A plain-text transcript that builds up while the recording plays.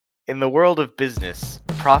In the world of business,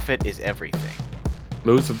 profit is everything.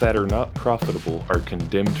 Those that are not profitable are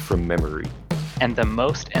condemned from memory. And the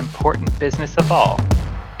most important business of all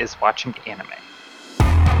is watching anime.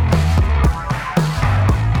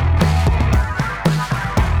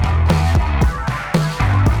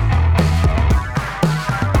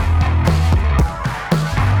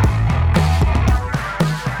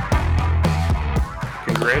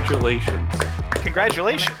 Congratulations.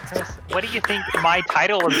 Congratulations. Chris, what do you think my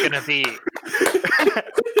title was going to be?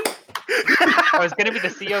 I was going to be the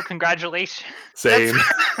CEO. Congratulations. Same.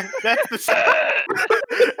 That's the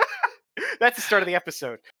start of the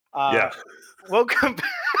episode. Yeah. Welcome.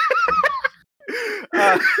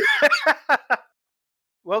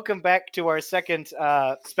 Welcome back to our second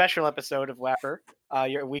special episode of Wapper,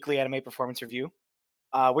 your weekly anime performance review.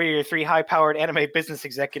 We're your three high-powered anime business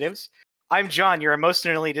executives. I'm John, your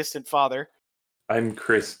emotionally distant father. I'm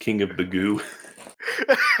Chris, king of the goo.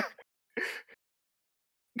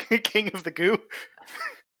 King of the goo.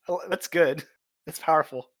 Oh, that's good. That's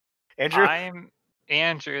powerful. Andrew? I'm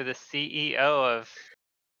Andrew, the CEO of...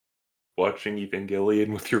 Watching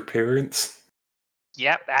Evangelion with your parents?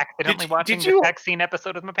 Yep, accidentally watching did the you- sex scene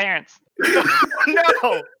episode with my parents.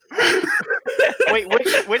 No! Wait,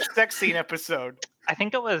 which sex scene episode? I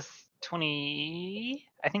think it was 20...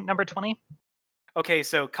 I think number 20? Okay,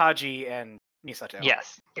 so Kaji and Misato.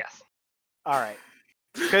 Yes. All right.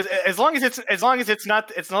 Because as long as it's not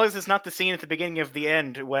the scene at the beginning of the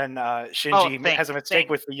end when Shinji has a mistake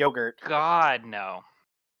with the yogurt. God, no.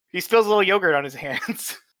 He spills a little yogurt on his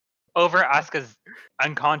hands. Over Asuka's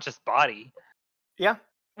unconscious body. Yeah.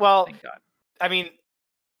 Well, Thank God. I mean,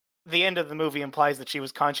 the end of the movie implies that she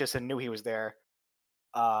was conscious and knew he was there.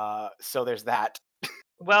 So there's that.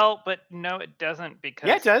 Well, but no, it doesn't because...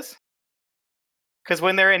 Yeah, it does. Because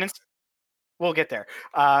when they're in... We'll get there.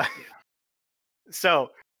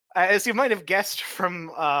 So, as you might have guessed from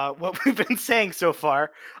what we've been saying so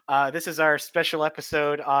far, this is our special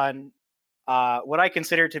episode on what I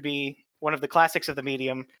consider to be one of the classics of the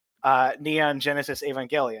medium, Neon Genesis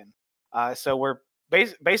Evangelion. So we're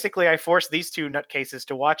basically, I forced these two nutcases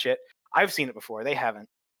to watch it. I've seen it before; they haven't.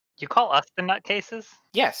 You call us the nutcases?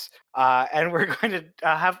 Yes, and we're going to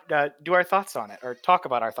have do our thoughts on it, or talk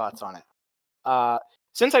about our thoughts on it.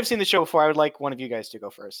 Since I've seen the show before, I would like one of you guys to go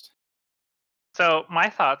first. So my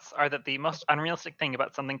thoughts are that the most unrealistic thing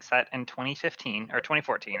about something set in 2015 or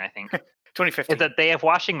 2014, I think, 2015. is that they have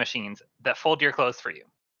washing machines that fold your clothes for you.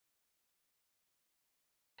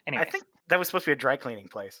 Anyways, I think that was supposed to be a dry cleaning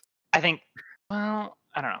place. Well,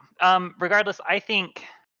 I don't know. Regardless, I think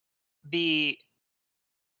I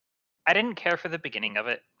didn't care for the beginning of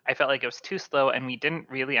it. I felt like it was too slow, and we didn't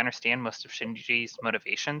really understand most of Shinji's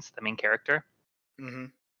motivations, the main character. Mm-hmm.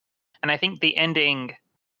 And I think the ending,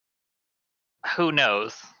 who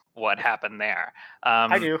knows what happened there.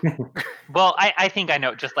 I do. Well, I think I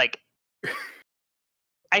know. Just like,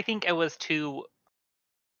 I think it was too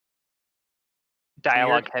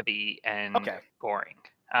dialogue heavy and boring.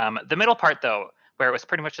 The middle part, though, where it was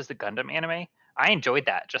pretty much just a Gundam anime, I enjoyed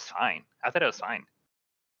that just fine. I thought it was fine.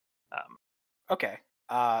 Okay.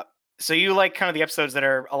 So you like kind of the episodes that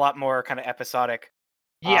are a lot more kind of episodic.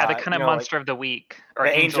 Yeah, the kind of monster of the week. Or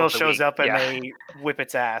the angel of the shows week. up and they whip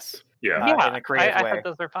its ass. Yeah. In a creative I way. thought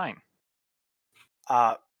those were fine.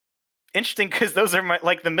 Interesting, because those are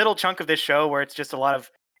the middle chunk of this show where it's just a lot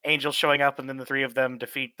of angels showing up and then the three of them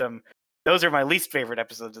defeat them. Those are my least favorite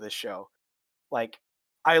episodes of this show. Like,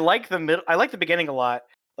 I like the beginning a lot,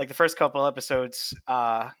 like the first couple episodes,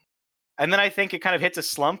 and then I think it kind of hits a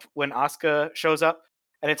slump when Asuka shows up,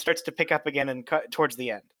 and it starts to pick up again and cut towards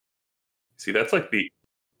the end. See, that's like the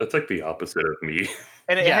opposite of me.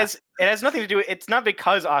 And it has nothing to do. It's not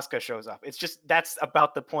because Asuka shows up. It's just that's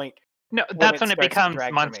about the point. No, that's when it becomes drag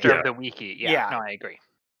for monster me. of the weeky. Yeah, no, I agree.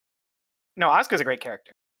 No, Asuka's a great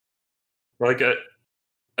character. Like,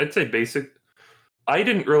 I'd say basic. I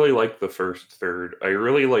didn't really like the first third. I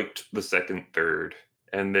really liked the second third.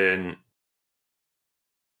 And then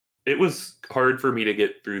it was hard for me to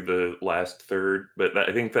get through the last third, but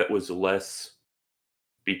I think that was less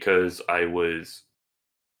because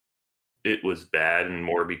it was bad and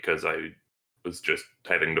more because I was just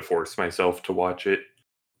having to force myself to watch it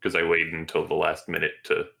because I waited until the last minute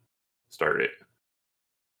to start it.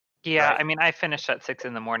 Yeah, Right. I mean, I finished at 6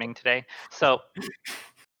 a.m. today, so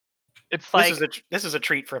it's like this is a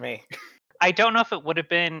treat for me. I don't know if it would have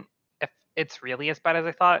been if it's really as bad as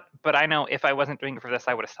I thought, but I know if I wasn't doing it for this,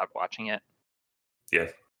 I would have stopped watching it. Yeah,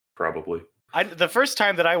 probably. The first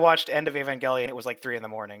time that I watched End of Evangelion, it was like 3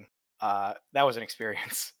 a.m. That was an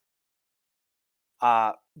experience.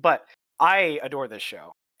 But I adore this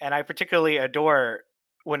show, and I particularly adore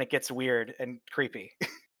when it gets weird and creepy.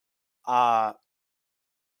 uh,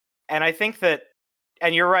 and I think that,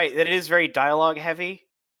 and you're right, that it is very dialogue heavy.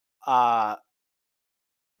 Uh,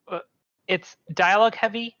 It's dialogue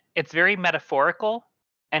heavy. It's very metaphorical,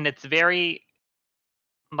 and it's very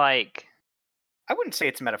like. I wouldn't say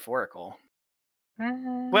it's metaphorical.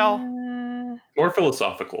 Well, More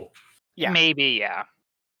philosophical. yeah. Maybe, yeah.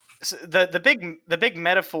 So the big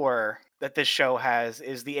metaphor that this show has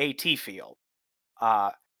is the AT field.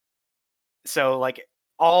 So like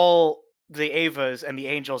all the Avas and the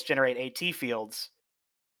Angels generate AT fields,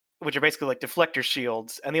 which are basically like deflector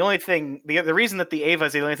shields. And the only thing, the reason that the Ava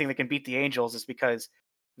is the only thing that can beat the Angels is because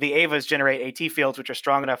the Avas generate AT fields, which are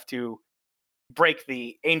strong enough to break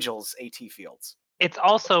the Angels' AT fields. It's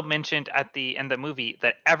also mentioned at the end of the movie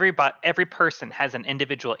that every person has an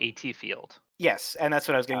individual AT field. Yes, and that's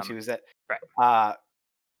what I was getting to, is that right.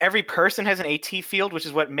 Every person has an AT field, which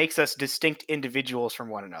is what makes us distinct individuals from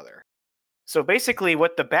one another. So basically,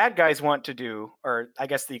 what the bad guys want to do, or I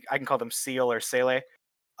guess I can call them Seal or Sele,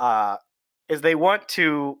 is they want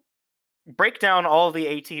to break down all the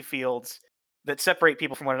AT fields that separate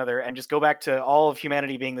people from one another and just go back to all of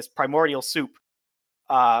humanity being this primordial soup,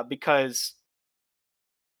 because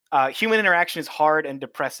human interaction is hard and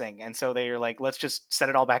depressing, and so they're like, let's just set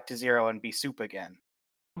it all back to zero and be soup again.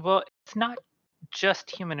 Well, it's not just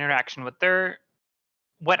human interaction.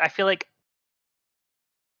 What I feel like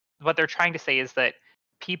what they're trying to say is that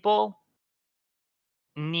people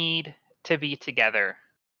need to be together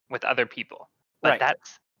with other people, but Right.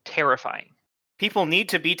 that's terrifying. People need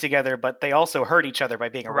to be together, but they also hurt each other by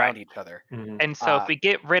being around each other. Mhm. And so if we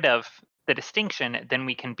get rid of the distinction, then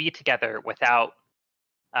we can be together without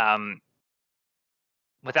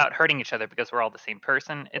hurting each other because we're all the same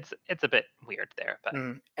person. It's a bit weird there, but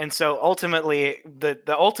and so ultimately the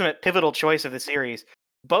ultimate pivotal choice of the series,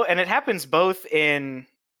 and it happens both in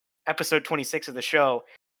episode 26 of the show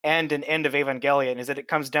and in End of Evangelion, is that it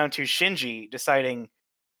comes down to Shinji deciding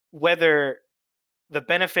whether the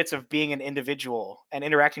benefits of being an individual and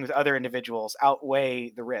interacting with other individuals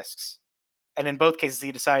outweigh the risks. And in both cases,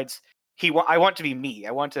 he decides I want to be me.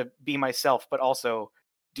 I want to be myself, but also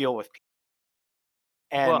deal with people.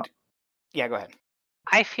 And yeah, go ahead.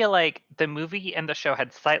 I feel like the movie and the show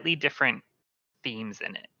had slightly different themes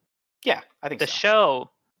in it. Yeah, I think the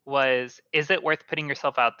show was, is it worth putting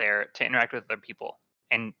yourself out there to interact with other people?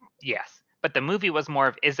 And yes. But the movie was more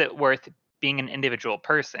of, is it worth being an individual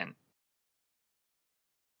person?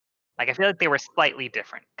 Like, I feel like they were slightly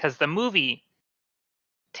different because the movie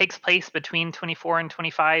takes place between 24 and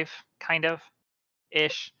 25, kind of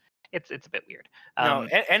ish. It's a bit weird. No,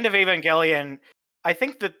 End of Evangelion, I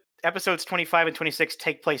think that episodes 25 and 26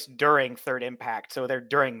 take place during Third Impact, so they're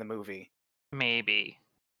during the movie. Maybe.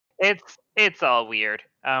 It's all weird.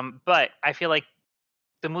 But I feel like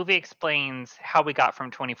the movie explains how we got from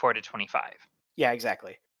 24 to 25. Yeah,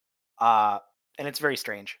 exactly. And it's very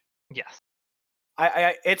strange. Yes.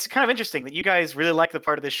 It's kind of interesting that you guys really like the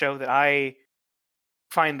part of the show that I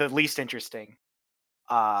find the least interesting.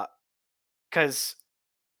 Because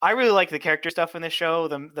I really like the character stuff in this show.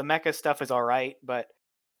 The mecha stuff is all right, but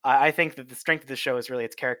I think that the strength of the show is really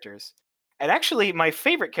its characters. And actually, my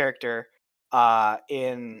favorite character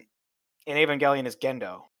in Evangelion is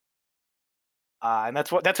Gendo. And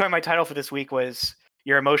that's why my title for this week was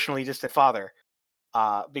Your Emotionally Distant Father.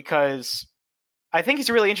 Because I think he's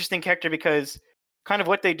a really interesting character, because kind of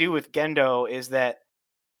what they do with Gendo is that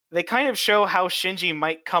they kind of show how Shinji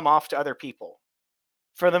might come off to other people.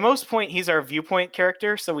 For the most point, he's our viewpoint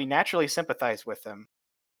character, so we naturally sympathize with him.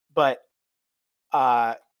 But,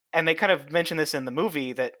 and they kind of mention this in the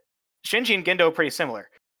movie, that Shinji and Gendo are pretty similar.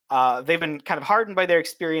 They've been kind of hardened by their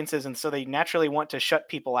experiences, and so they naturally want to shut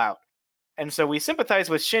people out. And so we sympathize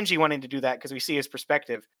with Shinji wanting to do that because we see his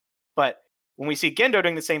perspective. But when we see Gendo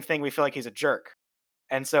doing the same thing, we feel like he's a jerk.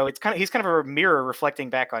 And so he's kind of a mirror reflecting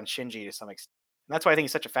back on Shinji to some extent. And that's why I think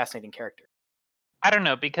he's such a fascinating character. I don't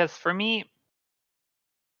know, because for me,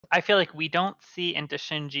 I feel like we don't see into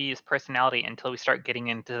Shinji's personality until we start getting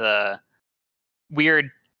into the weird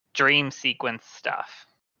dream sequence stuff.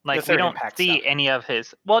 Like, we don't see any of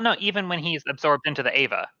his... Well, no, even when he's absorbed into the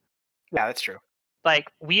Ava. Yeah, that's true.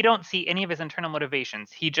 Like, we don't see any of his internal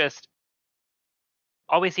motivations. He just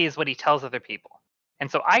always sees what he tells other people. And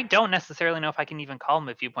so I don't necessarily know if I can even call him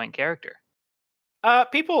a viewpoint character.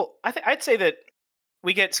 I'd say that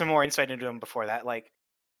we get some more insight into him before that. Like,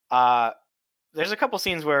 there's a couple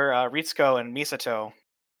scenes where Ritsuko and Misato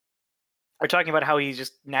are talking about how he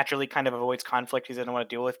just naturally kind of avoids conflict. He doesn't want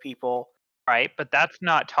to deal with people. Right, but that's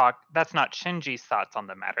not Shinji's thoughts on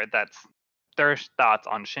the matter. That's their thoughts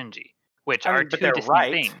on Shinji, which are two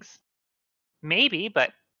distinct things. Maybe,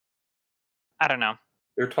 but I don't know.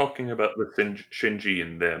 They're talking about the Shinji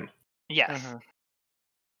and them. Yes. Mhm.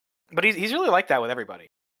 But he's really like that with everybody.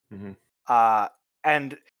 Mhm.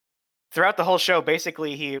 And throughout the whole show,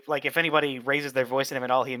 basically, he like if anybody raises their voice at him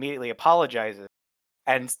at all, he immediately apologizes.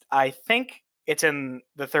 And I think it's in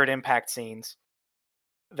the third Impact scenes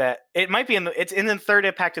that it might be it's in the third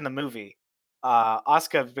Impact in the movie.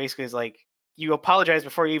 Asuka basically is like, you apologize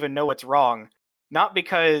before you even know what's wrong, not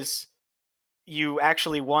because you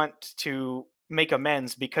actually want to make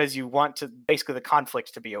amends, because you want to basically the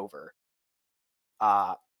conflict to be over.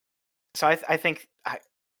 So I think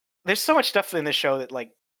there's so much stuff in this show that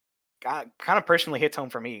like kind of personally hits home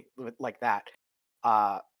for me like that.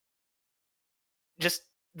 Just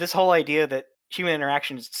this whole idea that human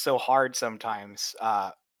interaction is so hard sometimes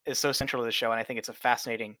is so central to the show, and I think it's a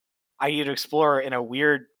fascinating idea to explore in a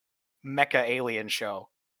weird mecha alien show.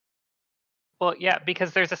 Well, yeah,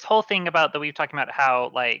 because there's this whole thing about that we've talking about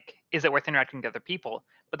how like is it worth interacting with other people?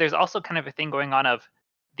 But there's also kind of a thing going on of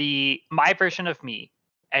my version of me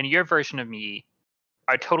and your version of me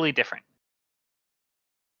are totally different.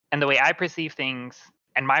 And the way I perceive things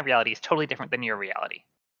and my reality is totally different than your reality.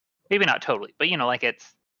 Maybe not totally, but like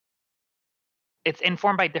it's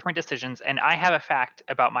informed by different decisions, and I have a fact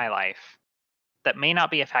about my life that may not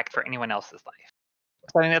be a fact for anyone else's life.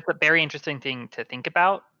 So I think that's a very interesting thing to think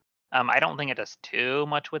about. I don't think it does too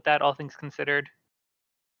much with that, all things considered.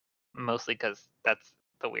 Mostly because that's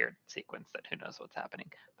the weird sequence that who knows what's happening.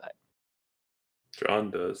 But John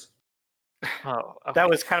does. oh, okay. That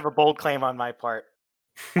was kind of a bold claim on my part.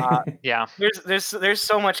 Yeah. There's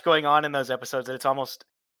so much going on in those episodes that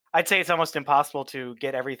I'd say it's almost impossible to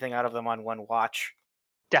get everything out of them on one watch.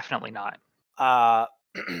 Definitely not. Uh,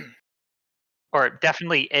 Or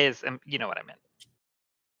definitely is, and you know what I meant.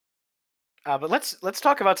 but let's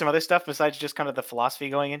talk about some other stuff besides just kind of the philosophy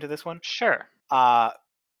going into this one. Sure.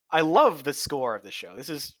 I love the score of the show. This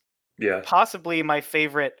is Yeah. possibly my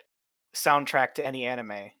favorite soundtrack to any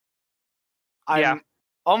anime. Yeah. I'm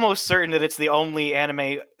almost certain that it's the only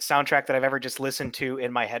anime soundtrack that I've ever just listened to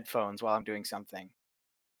in my headphones while I'm doing something.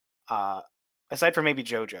 Aside from maybe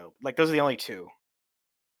JoJo, like those are the only two.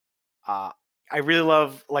 I really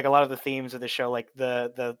love like a lot of the themes of the show, like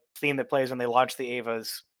the theme that plays when they launch the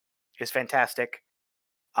Evas is fantastic.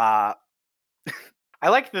 I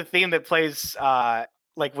like the theme that plays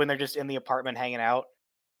like when they're just in the apartment hanging out,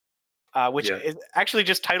 which Yeah. is actually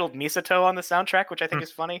just titled Misato on the soundtrack, which I think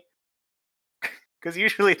is funny. Because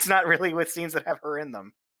usually it's not really with scenes that have her in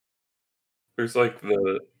them. There's like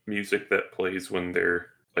the music that plays when they're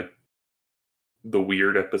like the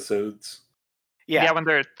weird episodes. Yeah, when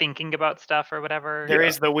they're thinking about stuff or whatever. There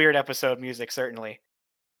is the weird episode music, certainly.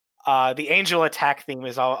 The Angel Attack theme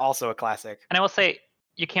is also a classic. And I will say,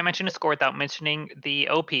 you can't mention a score without mentioning the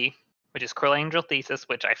OP, which is Cruel Angel Thesis,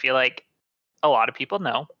 which I feel like a lot of people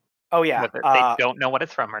know. Oh yeah, whether they don't know what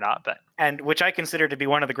it's from or not, but and which I consider to be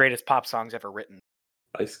one of the greatest pop songs ever written.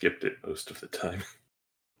 I skipped it most of the time.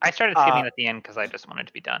 I started skipping at the end because I just wanted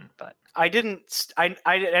to be done. But I didn't. I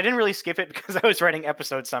didn't really skip it because I was writing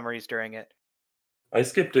episode summaries during it. I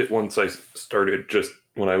skipped it once I started, just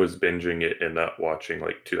when I was binging it and not watching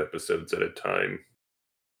like 2 episodes at a time.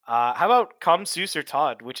 How about Come Suser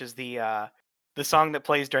Todd, which is the song that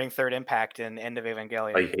plays during Third Impact and End of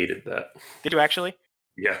Evangelion? I hated that. Did you actually?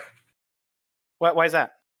 Yeah. Why is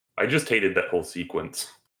that? I just hated that whole sequence.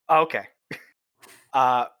 Oh, okay.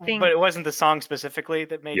 But it wasn't the song specifically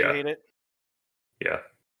that made you hate it? Yeah.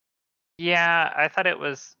 Yeah, I thought it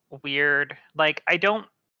was weird. Like, I don't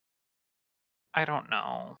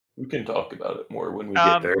know. We can talk about it more when we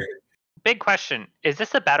get there. Big question. Is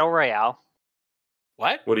this a battle royale?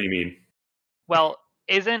 What? What do you mean? Well,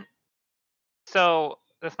 so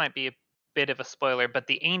this might be a bit of a spoiler, but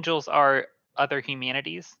the angels are other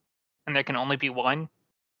humanities, and there can only be one.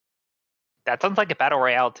 That sounds like a battle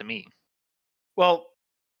royale to me. Well,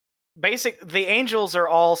 the angels are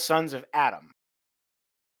all sons of Adam.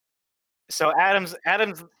 So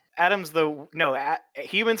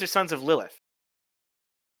humans are sons of Lilith.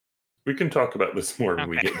 We can talk about this more when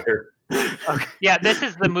we get there. Okay. Yeah, this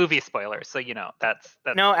is the movie spoiler, so that's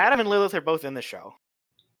No, Adam and Lilith are both in the show.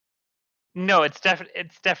 No, it's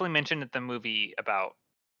definitely mentioned in the movie about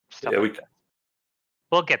stuff like that.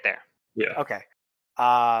 We'll get there. Yeah. Okay.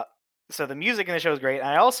 So the music in the show is great, and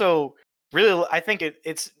I also I think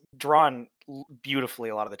it's drawn beautifully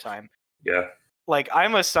a lot of the time. Yeah. Like,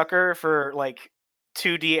 I'm a sucker for like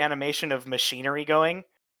 2D animation of machinery going,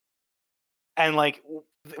 and like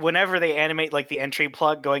whenever they animate like the entry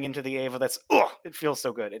plug going into the Eva, it feels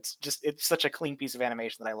so good. It's such a clean piece of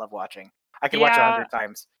animation that I love watching. I could watch it 100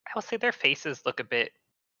 times. I will say their faces look a bit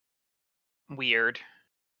weird.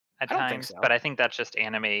 at I don't think times, so. but I think that's just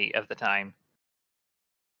anime of the time.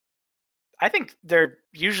 I think they're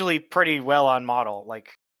usually pretty well on model. Like,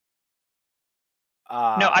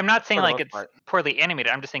 No, I'm not saying for the like most it's part. poorly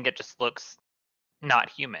animated. I'm just saying it just looks not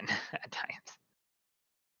human at times.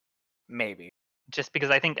 Maybe. Just because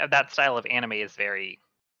I think that style of anime is very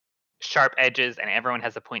sharp edges and everyone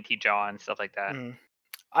has a pointy jaw and stuff like that. Mm.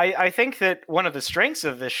 I think that one of the strengths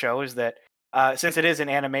of this show is that since it is an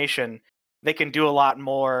animation, they can do a lot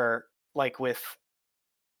more like with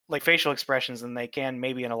like facial expressions than they can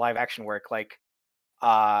maybe in a live action work. Like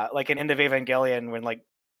in End of Evangelion when like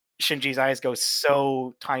Shinji's eyes go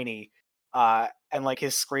so tiny, and like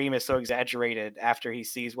his scream is so exaggerated after he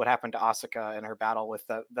sees what happened to Asuka in her battle with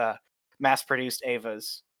the mass-produced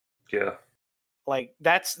Evas. Yeah. Like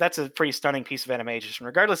that's a pretty stunning piece of animation,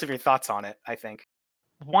 regardless of your thoughts on it. I think.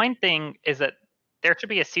 One thing is that there should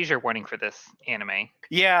be a seizure warning for this anime.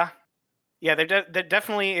 Yeah, there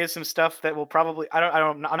definitely is some stuff that will probably.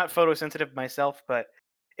 I'm not photosensitive myself, but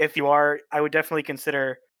if you are, I would definitely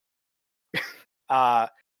consider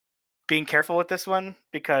being careful with this one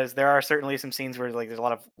because there are certainly some scenes where like there's a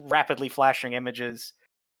lot of rapidly flashing images,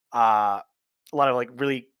 a lot of like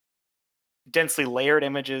really densely layered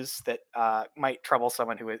images that might trouble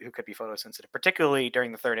someone who could be photosensitive, particularly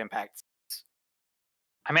during the third impact.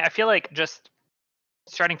 I mean, I feel like just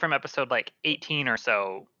starting from episode like 18 or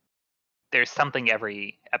so, there's something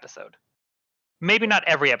every episode. Maybe not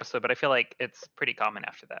every episode, but I feel like it's pretty common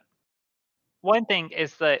after that. One thing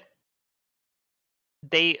is that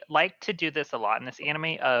they like to do this a lot in this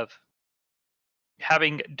anime of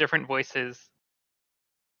having different voices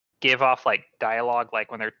give off like dialogue,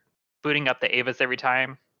 like when they're booting up the Avas every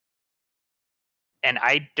time. And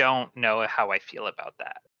I don't know how I feel about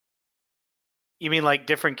that. You mean like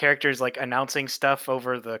different characters like announcing stuff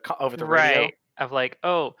over the radio? Right. Of like,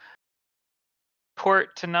 oh,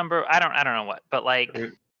 port to number. I don't know what, but like, I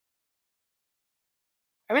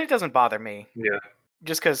mean, it doesn't bother me. Yeah.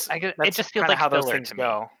 Just because it just feels kind of like how those filler things to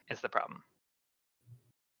go. me is the problem.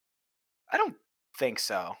 I don't think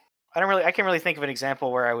so. I can't really think of an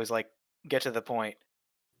example where I was like, get to the point.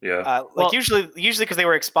 Yeah. Like usually because they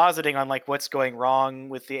were expositing on like what's going wrong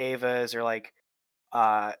with the Avas or like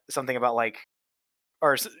something about like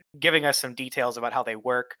or giving us some details about how they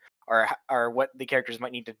work or what the characters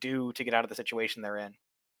might need to do to get out of the situation they're in.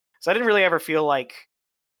 So I didn't really ever feel like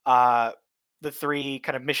the three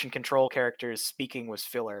kind of mission control characters speaking was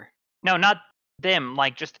filler. No, not them.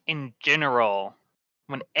 Like just in general,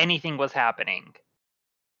 when anything was happening,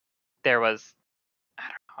 there was. I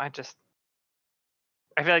don't know.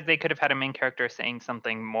 I feel like they could have had a main character saying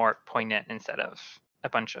something more poignant instead of a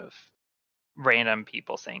bunch of random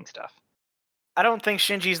people saying stuff. I don't think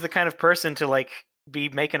Shinji's the kind of person to like be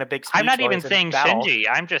making a big speech. I'm not while even he's in saying battle. Shinji.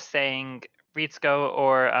 I'm just saying Ritsuko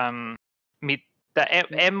or the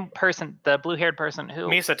M person, the blue-haired person who.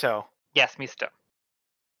 Misato. Yes, Misato.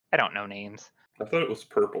 I don't know names. I thought it was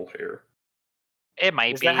purple hair. It might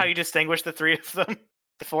be. Is that how you distinguish the three of them?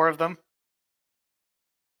 The four of them?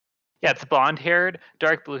 Yeah, it's blonde-haired,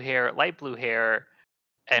 dark blue hair, light blue hair,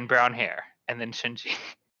 and brown hair, and then Shinji.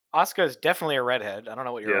 Asuka is definitely a redhead. I don't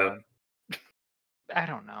know what you're on. I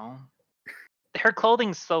don't know. Her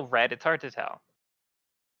clothing's so red, it's hard to tell.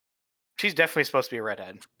 She's definitely supposed to be a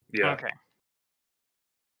redhead. Yeah. Okay.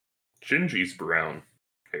 Shinji's brown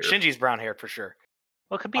hair. Shinji's brown hair for sure.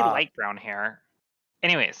 Well, it could be light brown hair.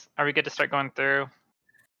 Anyways, are we good to start going through?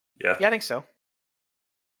 Yeah. Yeah, I think so.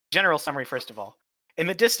 General summary, first of all. In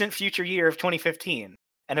the distant future year of 2015,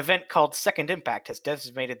 an event called Second Impact has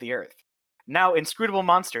decimated the Earth. Now, inscrutable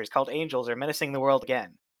monsters called angels are menacing the world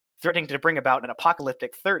again, threatening to bring about an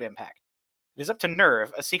apocalyptic Third Impact. It is up to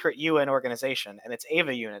NERV, a secret UN organization, and its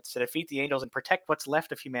Ava units to defeat the angels and protect what's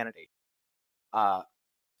left of humanity.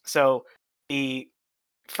 So, the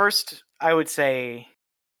first, I would say,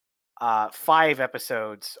 5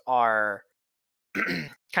 episodes are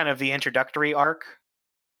kind of the introductory arc,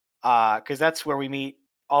 because that's where we meet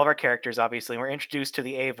all of our characters, obviously, and we're introduced to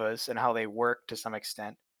the Avas and how they work to some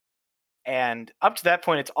extent. And up to that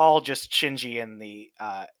point, it's all just Shinji and the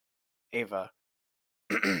Ava.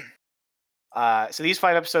 So these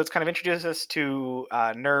 5 episodes kind of introduce us to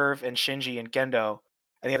NERV and Shinji and Gendo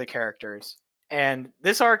and the other characters. And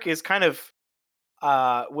this arc is kind of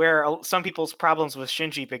where some people's problems with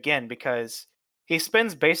Shinji begin, because he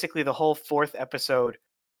spends basically the whole 4th episode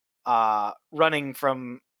running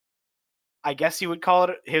from, I guess you would call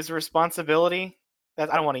it his responsibility. I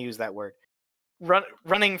don't want to use that word.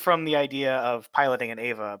 Running from the idea of piloting an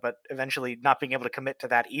Ava, but eventually not being able to commit to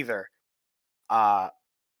that either. A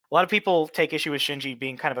lot of people take issue with Shinji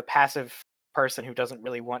being kind of a passive person who doesn't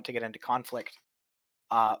really want to get into conflict.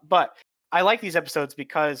 But I like these episodes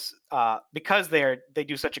because they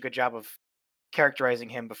do such a good job of characterizing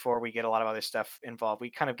him before we get a lot of other stuff involved. We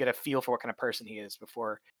kind of get a feel for what kind of person he is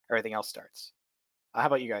before everything else starts. How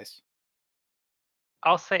about you guys?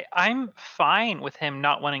 I'll say I'm fine with him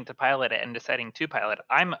not wanting to pilot it and deciding to pilot it.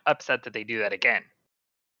 I'm upset that they do that again.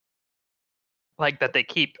 Like that they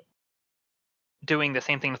keep doing the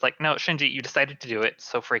same thing. It's like, no, Shinji, you decided to do it,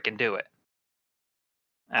 so freaking do it.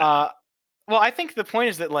 Well, I think the point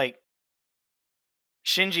is that like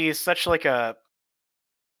Shinji is such like a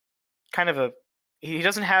kind of a he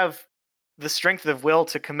doesn't have the strength of will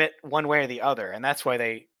to commit one way or the other, and that's why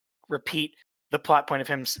they repeat the plot point of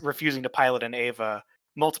him refusing to pilot an Eva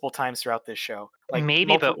multiple times throughout this show. Like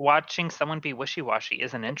maybe, but watching someone be wishy-washy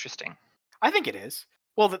isn't interesting. I think it is.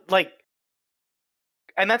 Well,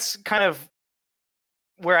 and that's kind of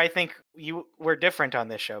where I think we're different on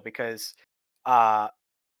this show because, like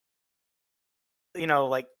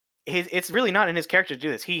it's really not in his character to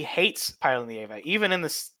do this. He hates piloting the Eva. Even in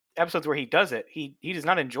the episodes where he does it, he does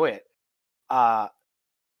not enjoy it.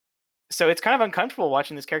 So it's kind of uncomfortable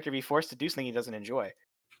watching this character be forced to do something he doesn't enjoy,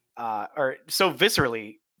 or so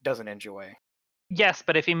viscerally doesn't enjoy. Yes,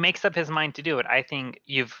 but if he makes up his mind to do it, I think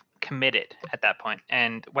you've committed at that point.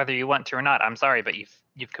 And whether you want to or not, I'm sorry, but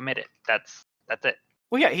you've committed. That's it.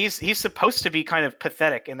 Well, yeah, he's supposed to be kind of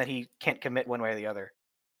pathetic in that he can't commit one way or the other.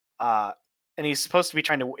 And he's supposed to be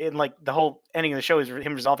trying to, in like the whole ending of the show is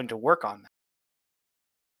him resolving to work on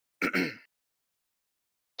that.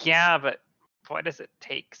 Yeah, but why does it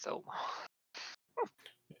take so long?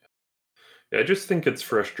 Yeah, I just think it's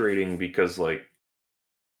frustrating because, like,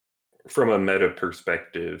 from a meta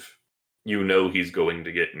perspective, he's going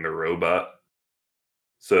to get in the robot.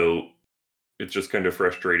 So it's just kind of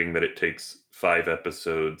frustrating that it takes 5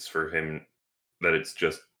 episodes for him, that it's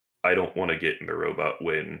just, I don't want to get in the robot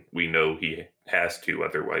when we know he has to,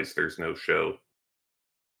 otherwise there's no show.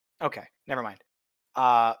 Okay, never mind.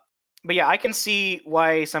 But yeah, I can see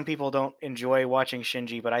why some people don't enjoy watching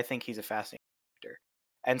Shinji, but I think he's a fascinating character.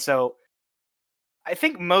 And so I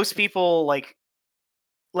think most people like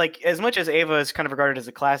as much as Eva is kind of regarded as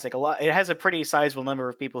a classic, it has a pretty sizable number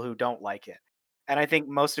of people who don't like it. And I think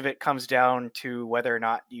most of it comes down to whether or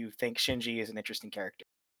not you think Shinji is an interesting character.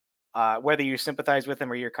 Whether you sympathize with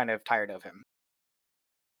him or you're kind of tired of him.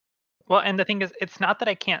 Well, and the thing is, it's not that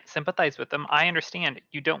I can't sympathize with him. I understand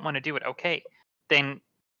you don't want to do it. Okay, then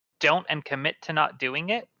don't and commit to not doing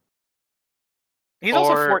it. He's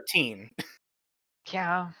also 14.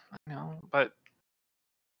 Yeah, I know, but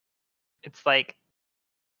it's like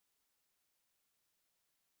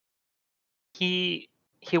he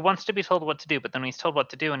wants to be told what to do, but then when he's told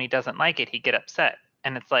what to do and he doesn't like it, he get upset.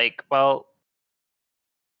 And it's like, well,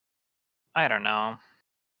 I don't know.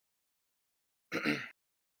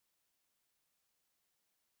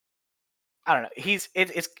 I don't know.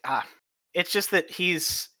 It's just that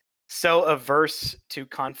he's so averse to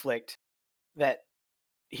conflict that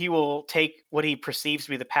he will take what he perceives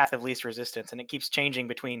to be the path of least resistance, and it keeps changing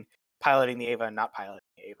between piloting the Eva and not piloting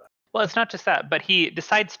the Eva. Well, it's not just that, but he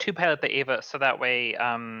decides to pilot the Eva so that way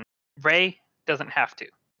Rei doesn't have to,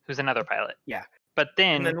 who's another pilot. Yeah. But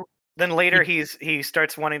then later he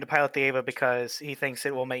starts wanting to pilot the Eva because he thinks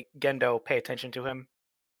it will make Gendo pay attention to him.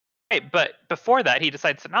 Right, but before that he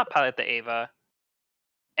decides to not pilot the Eva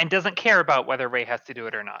and doesn't care about whether Rei has to do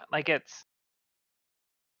it or not. Like, it's,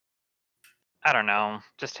 I don't know,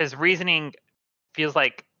 just his reasoning feels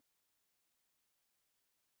like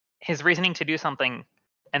his reasoning to do something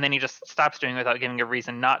and then he just stops doing it without giving a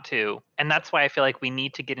reason not to. And that's why I feel like we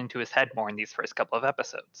need to get into his head more in these first couple of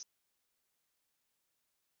episodes.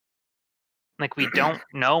 Like, we don't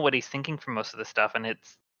know what he's thinking for most of the stuff, and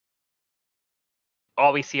it's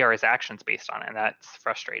all we see are his actions based on it, and that's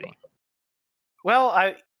frustrating. Well,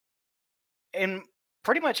 I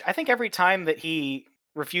think every time that he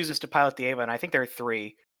refuses to pilot the Eva, and I think there are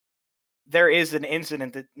 3, there is an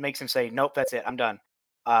incident that makes him say, nope, that's it, I'm done.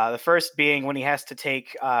 The first being when he has to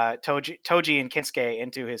take Toji and Kinsuke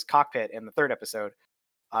into his cockpit in the 3rd episode.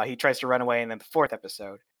 He tries to run away in the 4th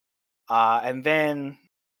episode. And then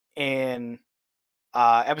in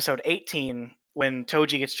episode 18, when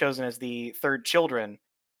Toji gets chosen as the 4th children,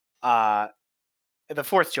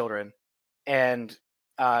 and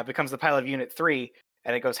becomes the pilot of Unit 3,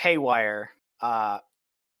 and it goes haywire,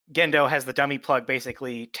 Gendo has the dummy plug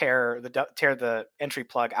basically tear the entry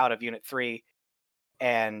plug out of Unit 3,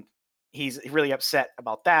 and he's really upset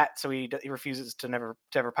about that, so he refuses to never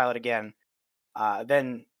pilot again.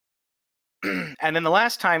 Then and then the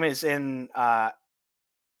last time is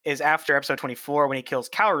after episode 24 when he kills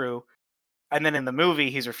Kaoru, and then in the movie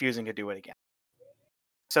he's refusing to do it again.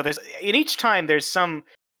 So in each time there's some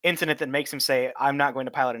incident that makes him say, "I'm not going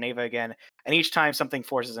to pilot an Eva again," and each time something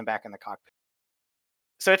forces him back in the cockpit.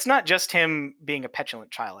 So it's not just him being a petulant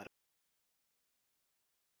child.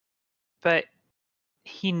 But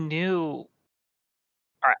he knew,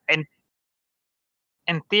 and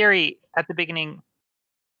in theory, at the beginning,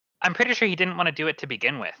 I'm pretty sure he didn't want to do it to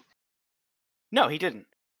begin with. No, he didn't.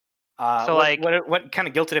 So, what kind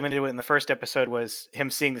of guilted him into it in the first episode was him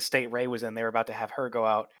seeing the state Rey was in. They were about to have her go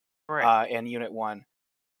out in Unit 1.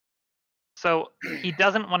 So he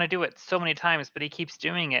doesn't want to do it so many times, but he keeps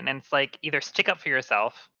doing it, and it's like, either stick up for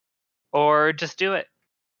yourself or just do it.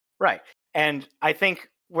 Right. And I think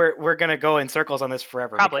we're gonna go in circles on this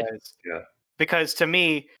forever. Probably. Because to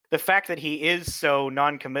me, the fact that he is so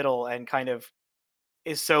non-committal and kind of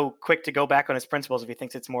is so quick to go back on his principles if he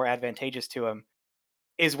thinks it's more advantageous to him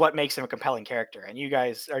is what makes him a compelling character. And you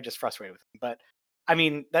guys are just frustrated with him. But I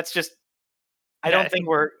mean, that's just I think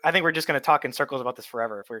we're just going to talk in circles about this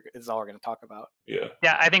forever if this is all we're going to talk about. Yeah.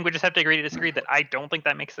 Yeah, I think we just have to agree to disagree that I don't think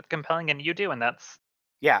that makes it compelling, and you do, and that's...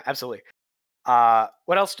 Yeah, absolutely.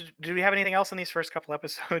 What else? Do we have anything else in these first couple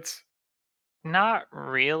episodes? Not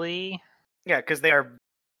really. Yeah, because they are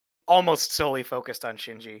almost solely focused on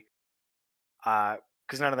Shinji.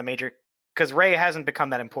 Because none of the major... Because Rey hasn't become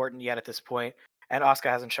that important yet at this point, and Asuka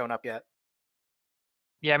hasn't shown up yet.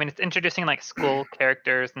 Yeah, I mean, it's introducing like school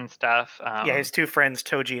characters and stuff. Yeah, his two friends,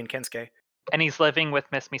 Toji and Kensuke. And he's living with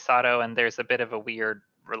Miss Misato, and there's a bit of a weird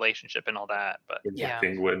relationship and all that. But There's yeah, a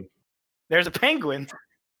penguin. There's a penguin.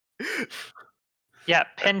 Yeah,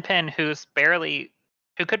 Pin, who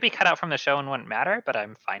could be cut out from the show and wouldn't matter, but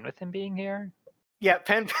I'm fine with him being here. Yeah,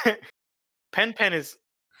 Pen is...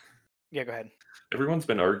 Yeah, go ahead. Everyone's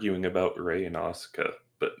been arguing about Rey and Asuka,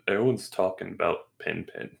 but no one's talking about Pen.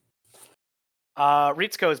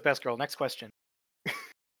 Ritsuko is best girl. Next question.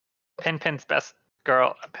 Pin's best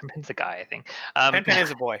girl. Pin's a guy, I think. Pen is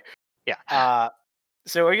a boy. Yeah.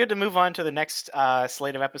 So are you good to move on to the next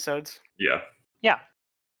slate of episodes? Yeah. Yeah.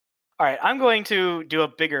 All right, I'm going to do a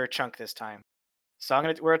bigger chunk this time.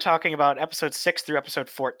 So we're talking about episode 6 through episode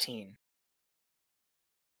 14.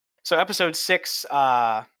 So episode 6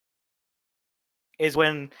 is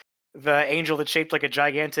when the angel that's shaped like a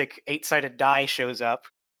gigantic 8-sided die shows up.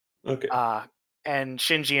 Okay. And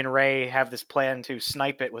Shinji and Rey have this plan to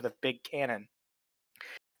snipe it with a big cannon.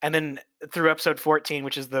 And then through episode 14,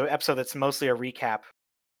 which is the episode that's mostly a recap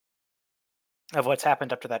of what's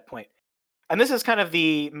happened up to that point. And this is kind of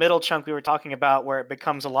the middle chunk we were talking about, where it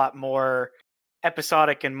becomes a lot more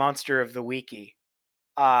episodic and monster of the weeky.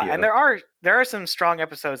 And there are some strong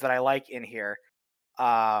episodes that I like in here.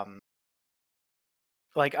 Like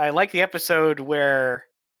I like the episode where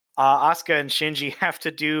Asuka and Shinji have to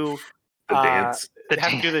do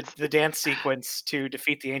the dance sequence to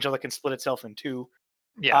defeat the angel that can split itself in two.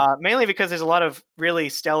 Yeah. Mainly because there's a lot of really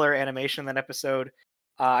stellar animation in that episode.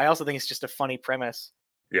 I also think it's just a funny premise.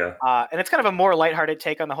 Yeah. And it's kind of a more lighthearted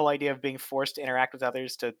take on the whole idea of being forced to interact with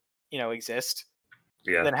others to, exist.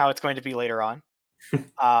 Yeah. Than how it's going to be later on.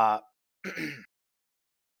 I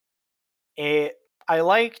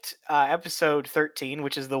liked episode 13,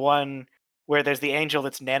 which is the one where there's the angel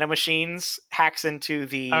that's nanomachines hacks into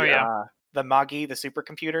the Magi, the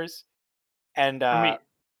supercomputers, and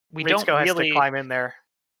we don't Ritsuko really has to climb in there.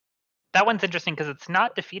 That one's interesting because it's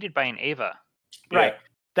not defeated by an Ava. Right.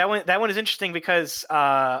 That one is interesting because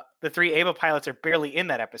the 3 Ava pilots are barely in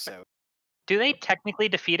that episode. Do they technically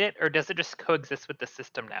defeat it, or does it just coexist with the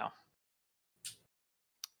system now?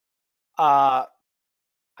 I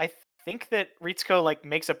think that Ritsuko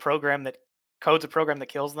makes a program that codes a program that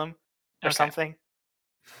kills them or something.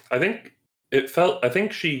 I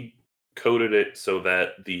think she coded it so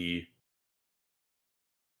that the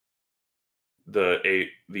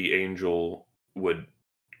angel would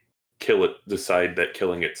decide that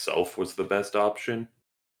killing itself was the best option.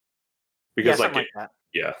 Because like that.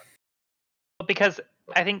 Yeah. Because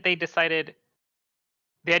I think they decided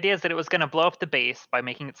the idea is that it was going to blow up the base by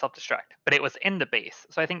making it self-destruct, but it was in the base.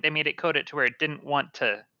 So I think they made it code it to where it didn't want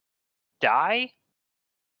to die.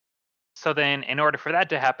 So then in order for that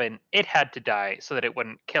to happen, it had to die so that it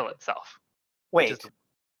wouldn't kill itself. Wait.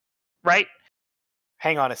 Right?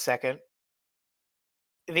 Hang on a second.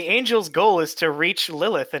 The angel's goal is to reach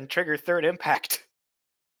Lilith and trigger third impact.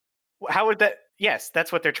 How would that... Yes,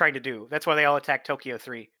 that's what they're trying to do. That's why they all attack Tokyo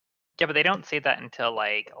 3. Yeah, but they don't say that until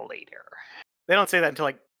later. They don't say that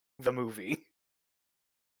until the movie.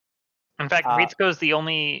 In fact,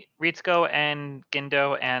 Ritsuko and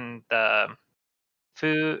Gendo and the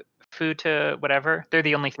Futa whatever. They're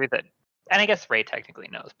the only 3 that, and I guess Rey technically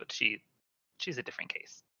knows, but she's a different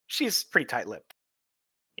case. She's pretty tight-lipped.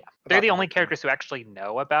 Yeah, they're about the the only whole thing. characters who actually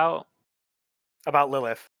know about. About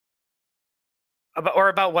Lilith.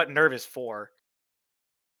 About what Nerve is for.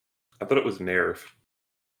 I thought it was Nerve.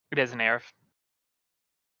 It is Nerve.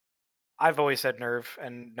 I've always said Nerve,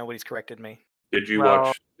 and nobody's corrected me. Did you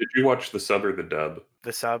Well- watch the sub or the dub?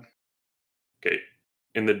 The sub. Okay.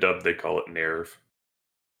 In the dub they call it Nerve.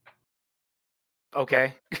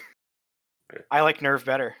 Okay. I like Nerve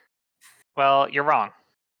better. Well, you're wrong.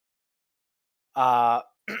 But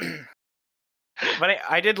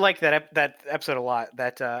I did like that episode a lot.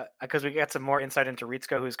 That because we got some more insight into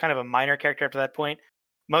Ritsuko, who's kind of a minor character up to that point.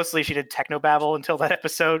 Mostly she did technobabble until that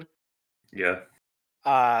episode. Yeah.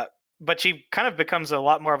 But she kind of becomes a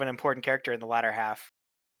lot more of an important character in the latter half.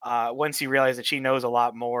 Once you realize that she knows a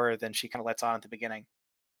lot more than she kind of lets on at the beginning.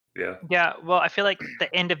 Yeah. Yeah, well, I feel like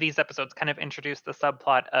the end of these episodes kind of introduced the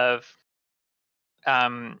subplot of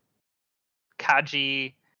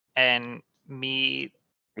Kaji and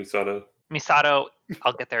Misato. Misato,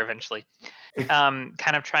 I'll get there eventually, kind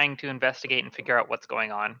of trying to investigate and figure out what's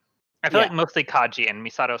going on. I feel Yeah. like mostly Kaji, and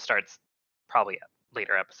Misato starts probably at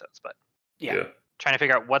later episodes, but Yeah. trying to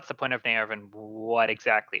figure out what's the point of Nerve and what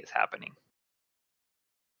exactly is happening.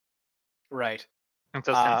 Right. And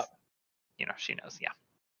so since, she knows, yeah.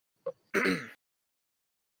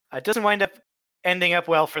 It doesn't wind up ending up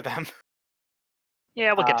well for them.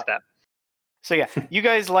 Yeah, we'll get to that. So yeah, you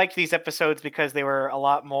guys liked these episodes because they were a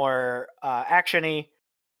lot more actiony.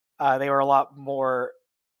 They were a lot more.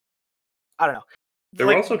 I don't know. They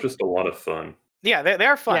were also just a lot of fun. Yeah, they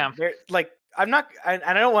are fun. Yeah. They're like I'm not.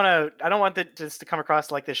 I don't want to. I don't want this to come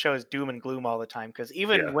across like this show is doom and gloom all the time. Because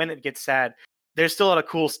even when it gets sad, there's still a lot of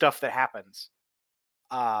cool stuff that happens.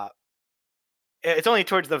 It's only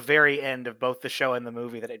towards the very end of both the show and the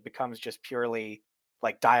movie that it becomes just purely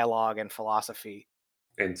like dialogue and philosophy.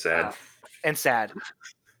 And sad. And sad.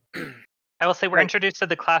 I will say we're introduced to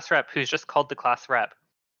the class rep, who's just called the class rep.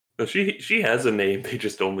 No, she has a name. They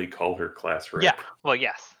just only call her class rep. Yeah. Well,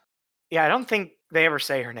 yes. Yeah, I don't think they ever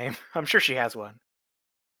say her name. I'm sure she has one.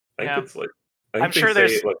 I think it's like. I I'm think sure they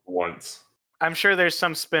say there's it like once. I'm sure there's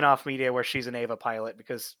some spin-off media where she's an Ava pilot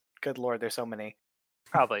because, good lord, there's so many.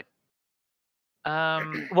 Probably.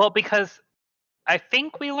 Well, because I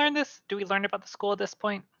think we learned this. Do we learn about the school at this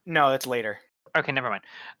point? No, that's later. Okay, never mind.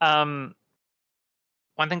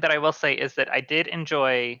 One thing that I will say is that I did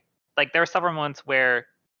enjoy, like, there were several moments where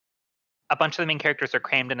a bunch of the main characters are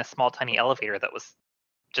crammed in a small, tiny elevator that was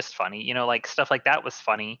just funny. You know, like, stuff like that was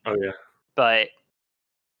funny. Oh, yeah. But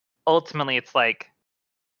ultimately, it's like,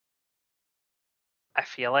 I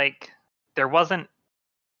feel like there wasn't.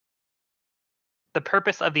 The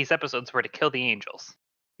purpose of these episodes were to kill the angels.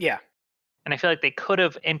 Yeah. And I feel like they could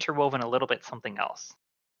have interwoven a little bit something else.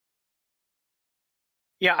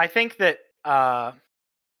 Yeah, I think that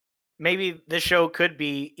maybe this show could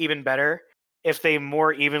be even better if they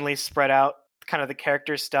more evenly spread out kind of the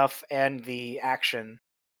character stuff and the action.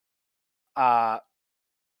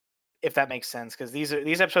 If that makes sense, because these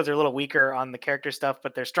episodes are a little weaker on the character stuff,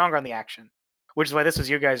 but they're stronger on the action, which is why this was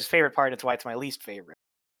your guys' favorite part. It's why it's my least favorite.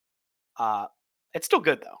 It's still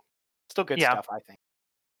good though. Still good stuff, I think.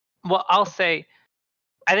 Well, I'll say,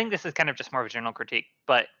 I think this is kind of just more of a general critique,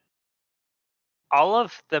 but all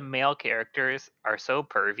of the male characters are so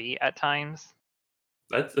pervy at times.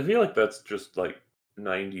 I feel like that's just like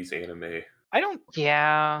 90s anime. I don't.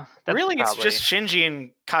 Yeah, that's really, probably... it's just Shinji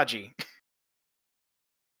and Kaji.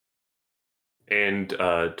 And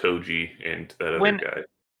Toji and that other guy.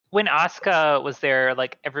 When Asuka was there,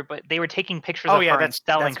 like everybody, they were taking pictures of her and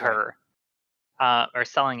selling her, or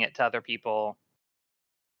selling it to other people.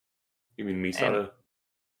 You mean Misato?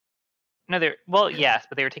 Yes,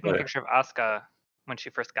 but they were taking a picture of Asuka when she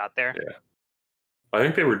first got there. Yeah, I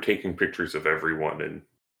think they were taking pictures of everyone, and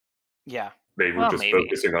they were just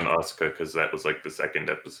focusing on Asuka because that was like the second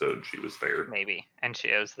episode she was there. Maybe, and she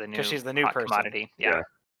is the new because she's the new person. Commodity. Yeah.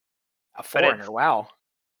 A foreigner. Wow.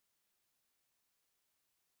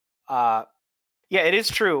 Yeah, it is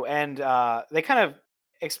true, and they kind of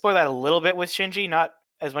explore that a little bit with Shinji, not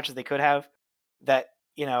as much as they could have. That,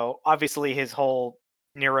 obviously his whole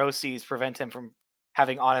neuroses prevent him from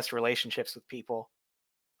having honest relationships with people.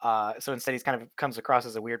 So instead, he's kind of comes across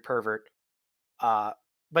as a weird pervert.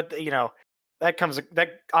 But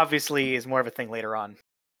that obviously is more of a thing later on.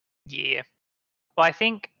 Yeah. Well, I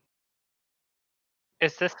think.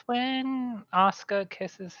 Is this when Asuka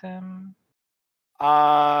kisses him?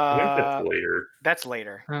 I think that's later. That's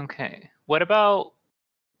later. Okay. What about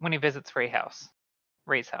when he visits Ray's house?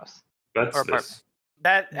 That's this.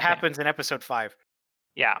 That happens in episode 5.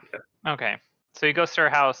 Yeah. Okay. So he goes to her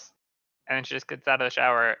house, and then she just gets out of the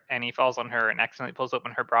shower, and he falls on her and accidentally pulls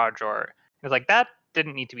open her bra drawer. He's like, that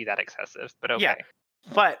didn't need to be that excessive, but okay. Yeah.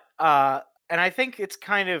 But and I think it's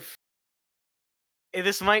kind of,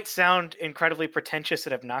 this might sound incredibly pretentious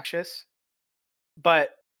and obnoxious,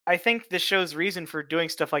 but I think this show's reason for doing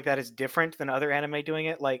stuff like that is different than other anime doing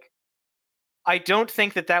it. Like, I don't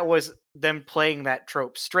think that was them playing that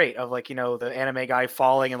trope straight of, like, the anime guy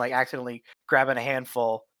falling and like accidentally grabbing a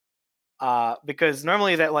handful. Because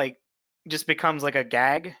normally that like just becomes like a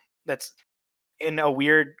gag that's in a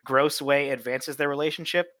weird, gross way advances their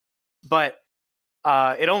relationship. But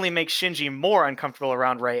it only makes Shinji more uncomfortable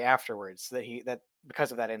around Rei afterwards, that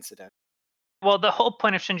because of that incident. Well, the whole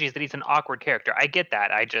point of Shinji is that he's an awkward character. I get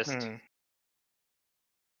that. I just I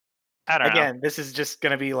don't know. Again, this is just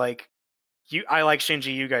gonna be like, I like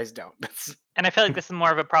Shinji, you guys don't. And I feel like this is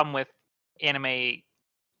more of a problem with anime in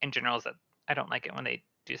general, is that I don't like it when they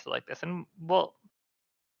do stuff like this. And well,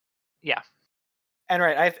 yeah. And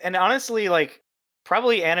right, and honestly, like,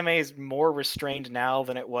 probably anime is more restrained now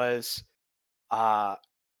than it was back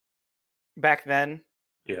then,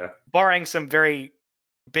 Yeah. barring some very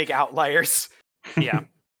big outliers. Yeah.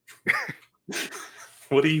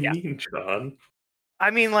 What do you mean, John?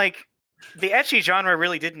 I mean, like, the ecchi genre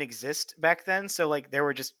really didn't exist back then, so like there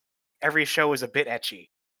were just, every show was a bit ecchi.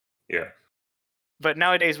 Yeah. But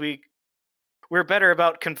nowadays we're better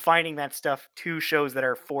about confining that stuff to shows that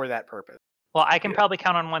are for that purpose. Well, I can probably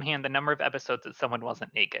count on one hand the number of episodes that someone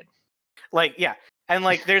wasn't naked. Like, yeah. And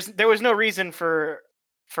like there was no reason for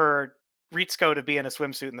Ritsuko to be in a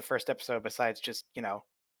swimsuit in the first episode besides just,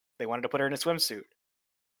 they wanted to put her in a swimsuit.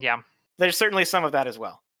 Yeah. There's certainly some of that as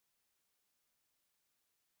well.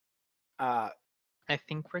 I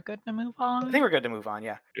think we're good to move on. I think we're good to move on,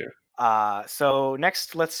 yeah. Yeah. So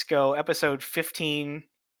next, let's go episode 15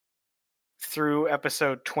 through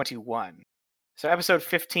episode 21. So episode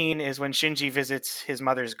 15 is when Shinji visits his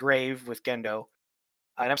mother's grave with Gendo.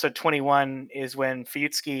 And episode 21 is when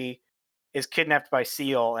Fuyutsuki is kidnapped by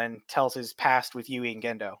Seal and tells his past with Yui and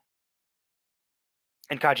Gendo.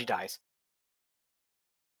 And Kaji dies.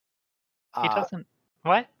 He doesn't.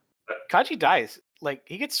 What? Kaji dies. Like,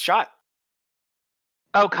 he gets shot.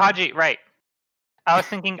 Oh, Kaji, right. I was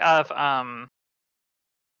thinking of the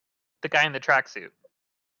guy in the tracksuit.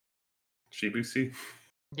 Shibusi?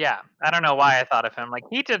 Yeah, I don't know why I thought of him. Like,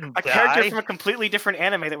 he didn't A die. character from a completely different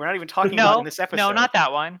anime that we're not even talking about in this episode. No, not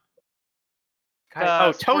that one.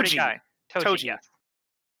 Toji. Guy. Toji. Yes.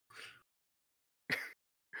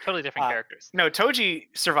 Totally different characters. No, Toji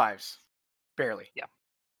survives. Barely. Yeah.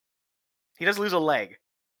 He does lose a leg.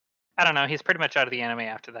 I don't know. He's pretty much out of the anime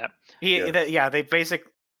after that. They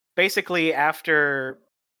basically after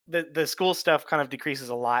the school stuff kind of decreases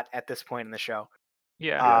a lot at this point in the show.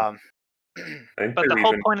 Yeah. But the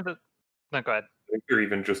whole point of the... No, go ahead. I think they're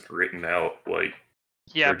even just written out. Like,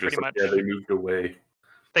 yeah, pretty much. Yeah, they moved away.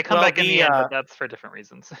 They come back in the end, but that's for different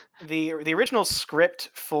reasons. The original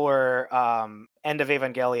script for End of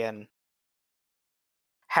Evangelion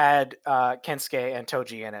had Kensuke and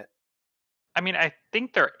Toji in it. I mean, I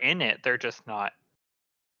think they're in it. They're just not.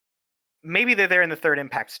 Maybe they're there in the Third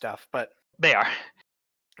Impact stuff, but they are.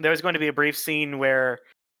 There was going to be a brief scene where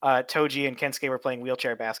Toji and Kensuke were playing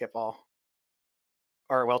wheelchair basketball.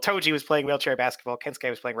 Or, well, Toji was playing wheelchair basketball. Kensuke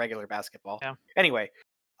was playing regular basketball. Yeah. Anyway.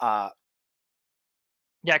 Yeah,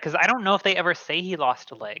 because I don't know if they ever say he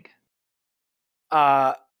lost a leg.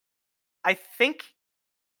 I think...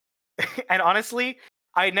 and honestly,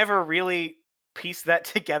 I never really pieced that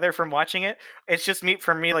together from watching it. It's just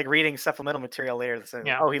for me, like, reading supplemental material later that says,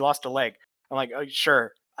 oh, he lost a leg. I'm like, oh,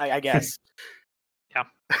 sure, I guess.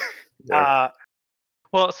 Yeah.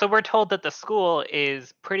 Well, so we're told that the school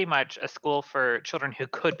is pretty much a school for children who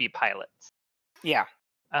could be pilots. Yeah.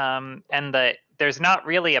 And that there's not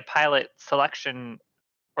really a pilot selection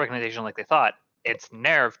organization like they thought. It's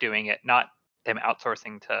NERV doing it, not them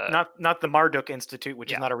outsourcing to... Not the Marduk Institute,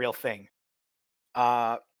 which is not a real thing.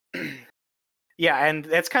 Yeah, and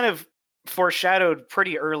that's kind of foreshadowed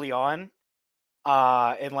pretty early on.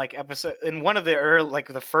 In one of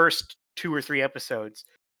the first 2 or 3 episodes,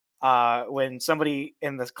 when somebody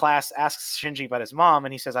in the class asks Shinji about his mom,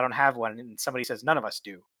 and he says, "I don't have one," and somebody says, "None of us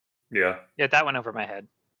do." Yeah, that went over my head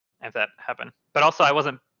if that happened. But also, I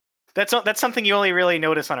wasn't. That's something you only really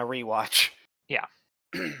notice on a rewatch. Yeah,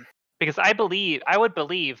 because I would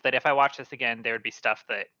believe that if I watched this again, there would be stuff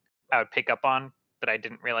that I would pick up on that I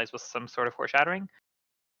didn't realize was some sort of foreshadowing.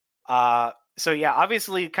 So yeah,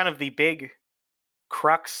 obviously, kind of the big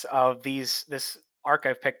crux of this arc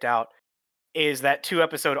I've picked out is that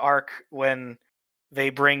 2-episode arc when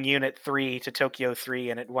they bring Unit 3 to Tokyo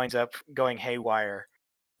 3 and it winds up going haywire.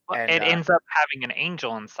 And, it ends up having an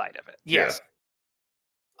angel inside of it. Yes.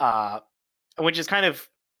 Which is kind of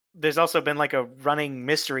there's also been like a running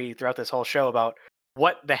mystery throughout this whole show about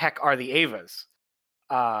what the heck are the Avas.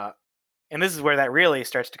 And this is where that really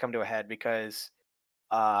starts to come to a head because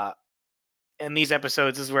in these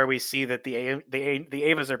episodes this is where we see that the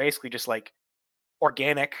Avas are basically just like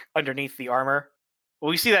organic underneath the armor.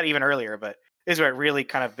 Well, we see that even earlier, but this is where it really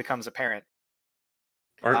kind of becomes apparent.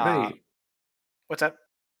 Aren't they? What's that?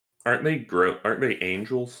 Aren't they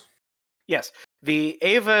angels? Yes, the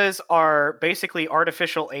Avas are basically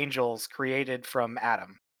artificial angels created from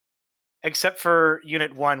Adam, except for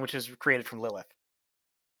Unit 1, which is created from Lilith.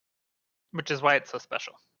 Which is why it's so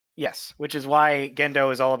special. Yes, which is why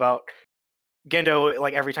Gendo is all about... Gendo,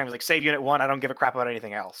 like, every time he's like, save Unit 1, I don't give a crap about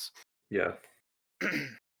anything else. Yeah.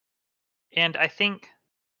 And I think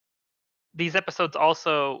these episodes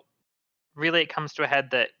also, really it comes to a head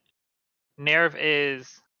that Nerv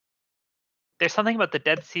is... There's something about the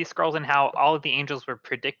Dead Sea Scrolls and how all of the angels were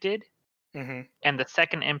predicted. Mm-hmm. And the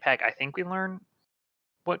second impact, I think we learn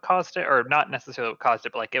what caused it, or not necessarily what caused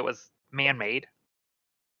it, but like it was man-made.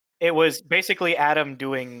 It was basically Adam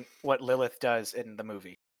doing what Lilith does in the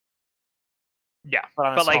movie. Yeah, but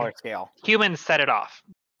on a smaller scale. Humans set it off.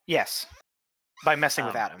 Yes, by messing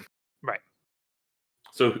with Adam. Right.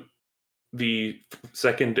 So the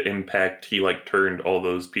second impact, he like turned all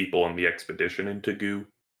those people on the expedition into goo.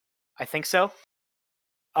 I think so.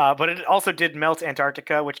 But it also did melt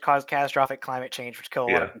Antarctica, which caused catastrophic climate change, which killed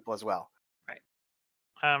a lot of people as well. Right.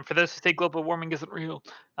 For those who say global warming isn't real,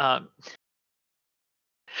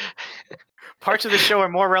 parts of the show are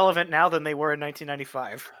more relevant now than they were in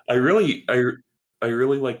 1995. I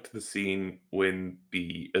really liked the scene when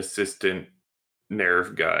the assistant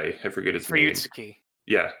Nerv guy, I forget his name. Fuyutsuki.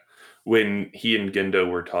 Yeah. When he and Gendo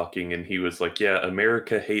were talking and he was like, yeah,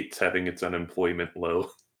 America hates having its unemployment low.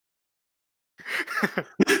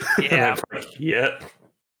 Yeah. Yeah.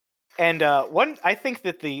 And I think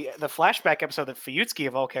that the flashback episode that Fuyutsuki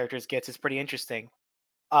of all characters gets is pretty interesting.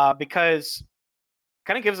 Because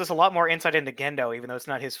kind of gives us a lot more insight into Gendo, even though it's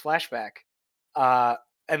not his flashback.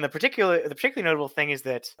 And the particularly notable thing is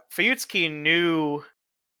that Fuyutsuki knew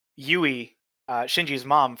Yui, Shinji's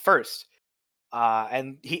mom, first.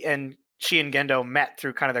 And she and Gendo met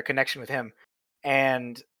through kind of their connection with him.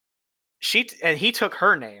 And he took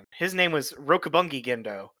her name. His name was Rokubungi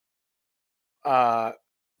Gendo.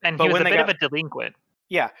 And he was a bit of a delinquent.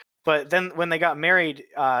 Yeah, but then when they got married,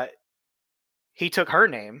 he took her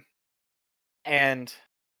name. And,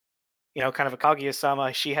 kind of a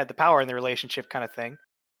Kaguya-sama, she had the power in the relationship kind of thing.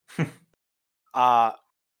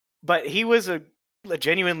 But he was a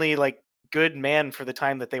genuinely, like, good man for the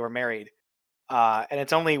time that they were married. And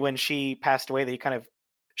it's only when she passed away that he kind of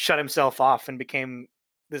shut himself off and became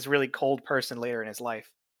this really cold person later in his life.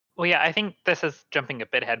 Well, yeah, I think this is jumping a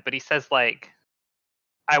bit ahead, but he says, like,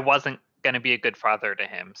 I wasn't going to be a good father to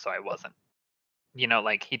him, so I wasn't.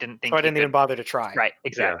 Like, he didn't think so I didn't even bother to try. Right,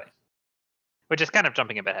 exactly. Yeah. Which is kind of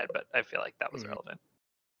jumping a bit ahead, but I feel like that was relevant.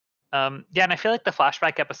 Yeah, and I feel like the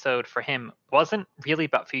flashback episode for him wasn't really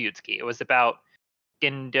about Fuyutsuki. It was about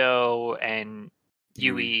Gendo and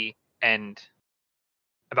Yui and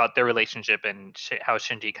about their relationship and how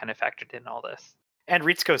Shinji kind of factored in all this. And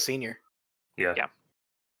Ritsuko Sr. Yeah.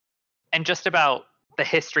 And just about the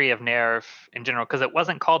history of Nerv in general, because it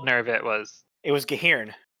wasn't called Nerv, it was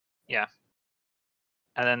Gahirn. Yeah.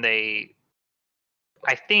 And then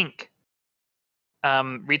I think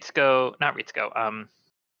Ritsuko,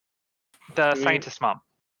 the scientist mom.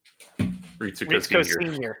 Ritsuko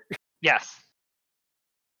Sr. Yes.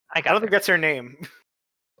 I don't think that's her name.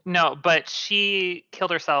 No, but she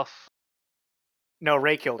killed herself. No,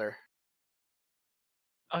 Rei killed her.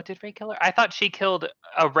 Oh, did Rei kill her? I thought she killed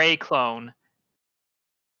a Rei clone.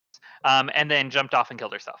 And then jumped off and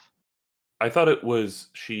killed herself. I thought it was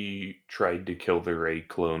she tried to kill the Rei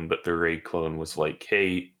clone, but the Rei clone was like,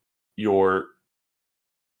 hey, you're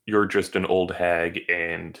just an old hag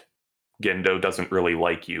and Gendo doesn't really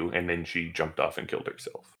like you, and then she jumped off and killed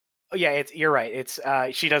herself. Oh yeah, you're right. It's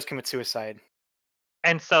she does commit suicide.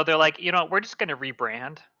 And so they're like, we're just gonna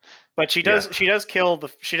rebrand. But she does kill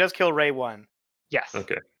Rei 1. Yes.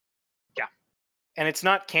 Okay. Yeah. And it's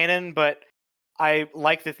not canon, but I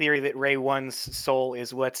like the theory that Rei 1's soul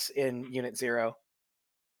is what's in Unit 0.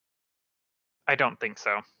 I don't think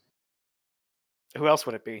so. Who else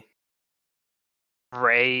would it be?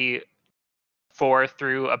 Rei 4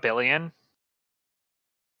 through a billion.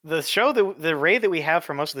 The Rei that we have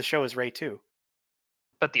for most of the show is Rei 2.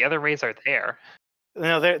 But the other Reis are there.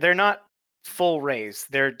 No, they're not full Reis.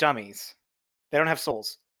 They're dummies. They don't have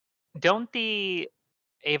souls. Don't the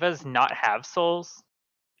Avas not have souls?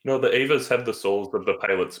 No, the Avas have the souls of the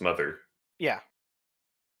pilot's mother. Yeah.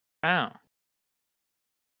 Oh.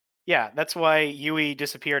 Yeah, that's why Yui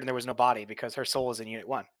disappeared and there was no body, because her soul is in Unit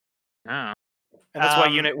 1. Oh. And that's why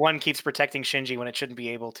Um, Unit 1 keeps protecting Shinji when it shouldn't be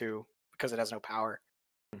able to, because it has no power.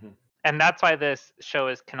 And that's why this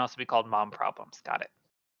show can also be called Mom Problems. Got it.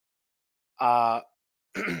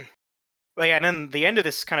 But yeah, and then the end of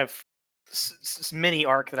this kind of mini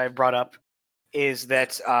arc that I've brought up is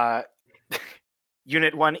that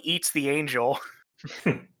Unit 1 eats the angel,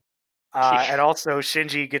 and also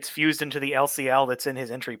Shinji gets fused into the LCL that's in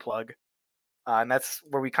his entry plug. And that's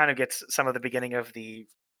where we kind of get some of the beginning of the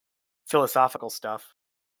philosophical stuff.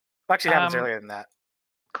 Well, actually, it happens earlier than that.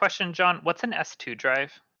 Question, John, what's an S2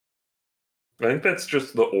 drive? I think that's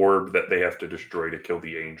just the orb that they have to destroy to kill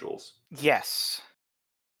the angels. Yes.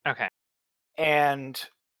 Okay. And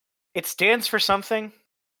it stands for something.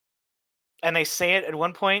 And they say it at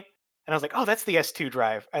one point, and I was like, "Oh, that's the S2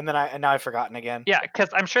 drive." And now I've forgotten again. Yeah, because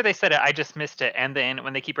I'm sure they said it. I just missed it. And then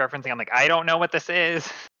when they keep referencing, I'm like, I don't know what this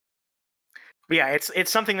is. But yeah,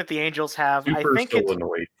 it's something that the angels have. Super I think it's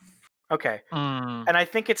solenoid. okay. Mm. And I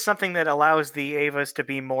think it's something that allows the Avas to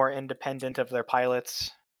be more independent of their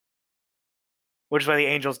pilots, which is why the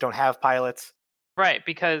angels don't have pilots. Right,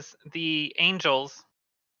 because the angels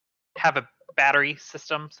have a battery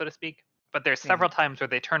system, so to speak, but there's several times where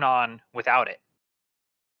they turn on without it.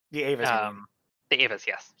 The Avas. The Avas,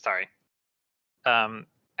 yes. Sorry. And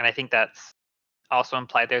I think that's also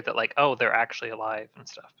implied there that like, oh, they're actually alive and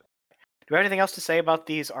stuff. Do you have anything else to say about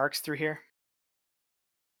these arcs through here?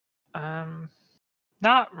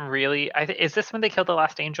 Not really. Is this when they killed the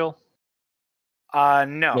last angel? No.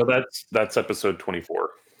 No, that's episode 24.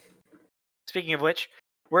 Speaking of which,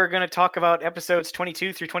 we're going to talk about episodes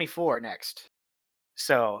 22 through 24 next.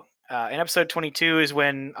 So, in episode 22 is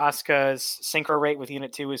when Asuka's synchro rate with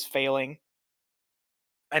Unit 2 is failing.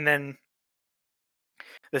 And then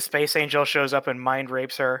the Space Angel shows up and mind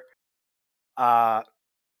rapes her.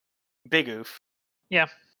 Big oof. Yeah.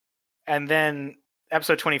 And then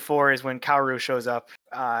episode 24 is when Kaoru shows up,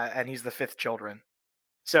 and he's the fifth children.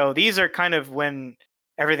 So these are kind of when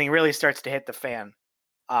everything really starts to hit the fan.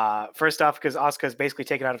 First off, because Asuka is basically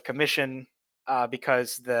taken out of commission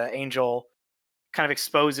because the angel kind of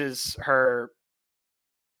exposes her,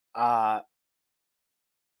 kind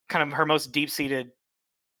of her most deep-seated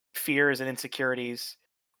fears and insecurities,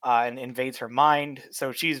 and invades her mind.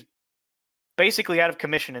 So she's basically out of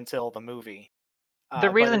commission until the movie. The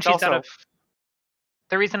reason she's out of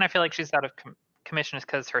the reason I feel like she's out of commission is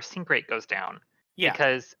because her sync rate goes down. Yeah.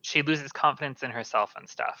 Because she loses confidence in herself and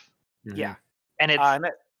stuff. Yeah. And it's and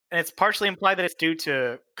it's partially implied that it's due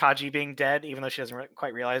to Kaji being dead, even though she doesn't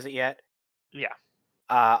quite realize it yet. Yeah.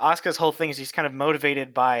 Asuka's whole thing is she's kind of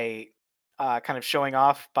motivated by kind of showing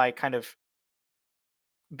off, by kind of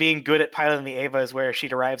being good at piloting the Ava is where she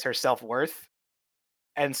derives her self-worth.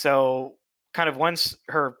 And so kind of once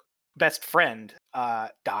her best friend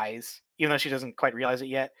dies, even though she doesn't quite realize it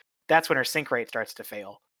yet, that's when her sync rate starts to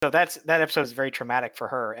fail. So that episode is very traumatic for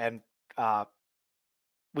her, and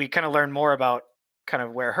we kind of learn more about kind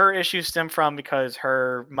of where her issues stem from, because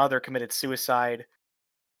her mother committed suicide.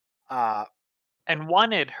 And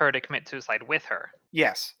wanted her to commit suicide with her.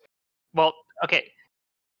 Yes. Well, okay.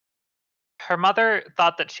 Her mother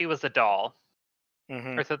thought that she was a doll,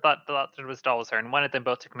 or thought that was doll was her, and wanted them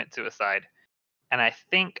both to commit suicide. And I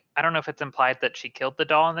don't know if it's implied that she killed the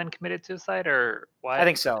doll and then committed suicide, or what. I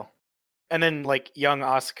think so. And then, like, young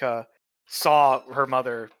Asuka saw her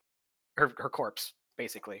mother, her corpse,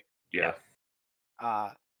 basically. Yeah.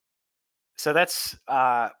 So that's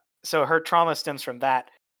so her trauma stems from that,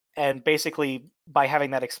 and basically by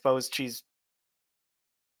having that exposed, she's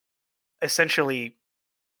essentially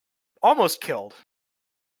almost killed,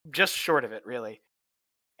 just short of it, really.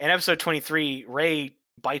 In episode 23, Rei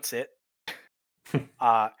bites it.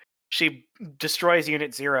 She destroys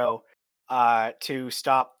Unit 0 to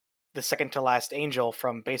stop the second to last angel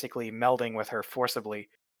from basically melding with her forcibly,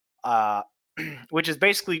 which is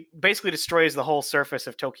basically destroys the whole surface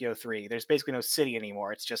of Tokyo 3. There's basically no city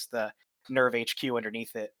anymore. It's just the Nerve HQ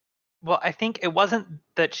underneath it. Well, I think it wasn't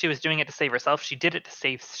that she was doing it to save herself. She did it to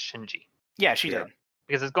save Shinji. Yeah, she did.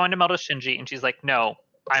 Because it's going to meld with Shinji, and she's like, "No,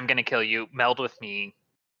 I'm going to kill you. Meld with me."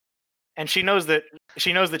 And she knows that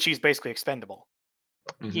she's basically expendable.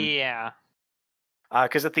 Yeah.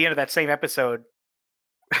 Because at the end of that same episode,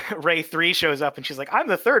 Rei 3 shows up and she's like, "I'm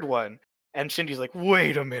the third one," and Shinji's like,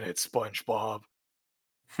 "Wait a minute, SpongeBob."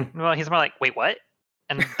 Well, he's more like, "Wait, what?"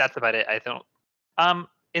 And that's about it. I don't.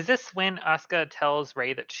 Is this when Asuka tells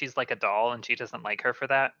Rei that she's like a doll and she doesn't like her for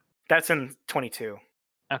that? That's in 22.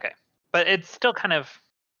 Okay, but it's still kind of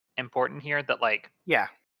important here that, like, yeah,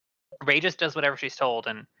 Rei just does whatever she's told,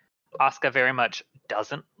 and Asuka very much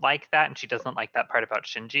doesn't like that, and she doesn't like that part about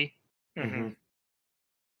Shinji, Hmm.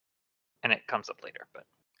 and it comes up later. But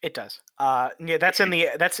It does. Yeah, that's in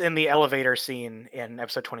the elevator scene in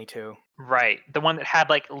episode 22. right, the one that had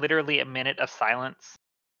like literally a minute of silence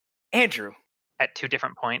Andrew, at 2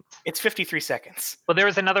 different points. it's 53 seconds. Well, there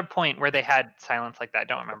was another point where they had silence like that. I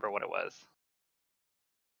don't remember what it was.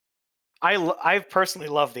 I personally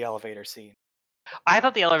love the elevator scene. I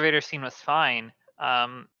thought the elevator scene was fine.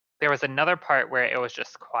 There was another part where it was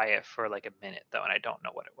just quiet for like a minute though, and I don't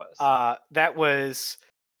know what it was. That was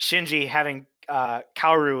Shinji having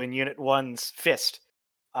Kaoru in Unit 1's fist.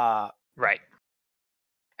 Right.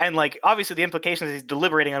 And like obviously the implication is he's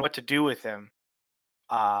deliberating on what to do with him.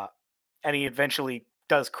 And he eventually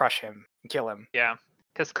does crush him and kill him. Yeah.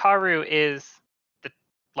 Because Kaoru is the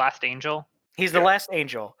last angel. He's the last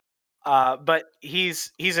angel. But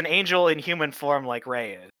he's an angel in human form like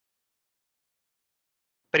Rei is.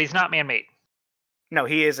 But he's not man-made. No,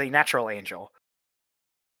 he is a natural angel.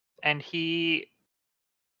 And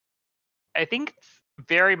I think it's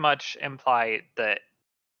very much implied that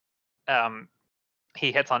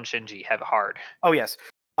he hits on Shinji hard. Oh yes.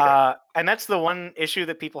 And that's the one issue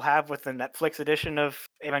that people have with the Netflix edition of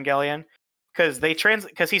Evangelion, because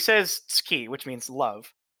he says "ski," which means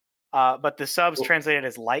love, but the subs translate it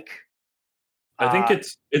as like. I think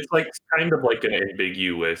it's like kind of like an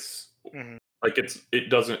ambiguous, like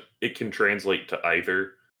it can translate to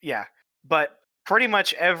either. Yeah, but pretty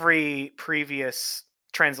much every previous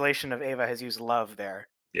translation of Eva has used love there.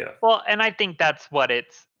 Yeah. Well, and I think that's what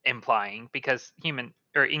it's implying, because human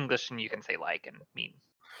or English, and you can say like and mean.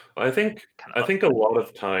 I think a lot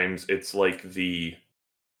of times it's like the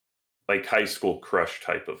high school crush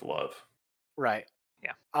type of love. Right.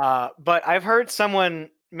 Yeah. But I've heard someone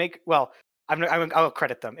I'll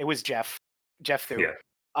credit them. It was Jeff Thu.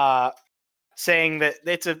 Yeah. Saying that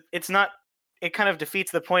it kind of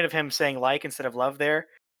defeats the point of him saying like instead of love there,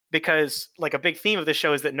 because like a big theme of the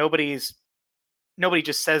show is that nobody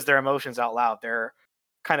just says their emotions out loud. They're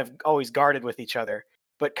kind of always guarded with each other.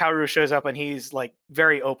 But Kaoru shows up and he's like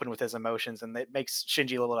very open with his emotions, and it makes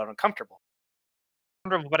Shinji a little uncomfortable.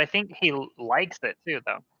 But I think he likes it too,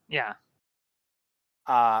 though. Yeah.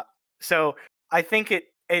 So I think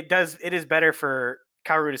it is better for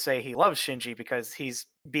Kaoru to say he loves Shinji because he's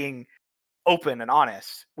being open and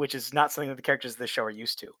honest, which is not something that the characters of this show are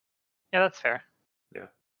used to. Yeah, that's fair. Yeah.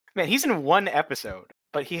 Man, he's in one episode,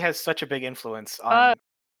 but he has such a big influence on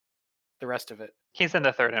the rest of it. He's in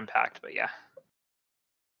the third Impact, but yeah.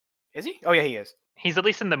 Is he? Oh yeah, he is. He's at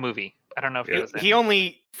least in the movie. I don't know if he was in. He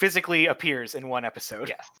only physically appears in one episode.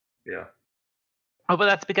 Yes. Yeah. Oh, but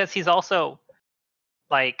that's because he's also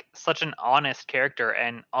like such an honest character,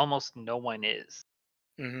 and almost no one is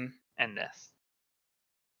in this.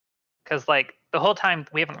 Because like the whole time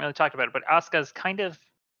we haven't really talked about it, but Asuka's kind of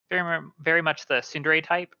very, very much the tsundere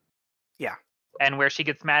type. Yeah. And where she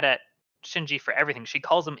gets mad at Shinji for everything. She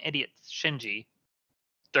calls him idiot Shinji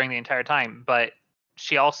during the entire time, but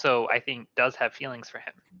she also, I think, does have feelings for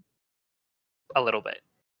him. A little bit.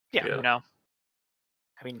 Yeah. You know?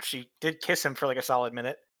 I mean, she did kiss him for like a solid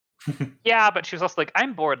minute. Yeah, but she was also like,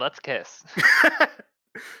 I'm bored, let's kiss.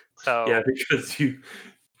 So yeah, because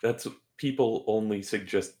that's people only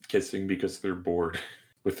suggest kissing because they're bored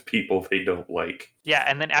with people they don't like. Yeah,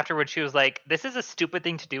 and then afterwards she was like, this is a stupid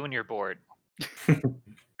thing to do when you're bored.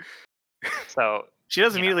 So she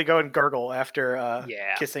does immediately go and gurgle after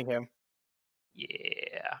kissing him.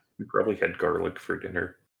 Yeah. We probably had garlic for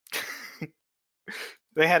dinner.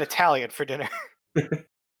 They had Italian for dinner. Do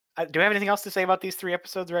we have anything else to say about these 3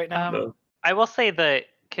 episodes right now? No. I will say that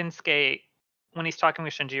Kinsuke, when he's talking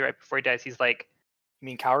with Shinji right before he dies, he's like, you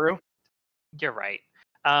mean Kaoru? You're right.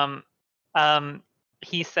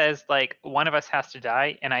 He says like, one of us has to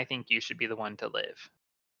die, and I think you should be the one to live,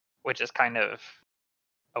 which is kind of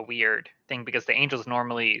a weird thing, because the angels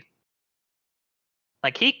normally,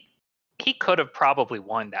 like, he could have probably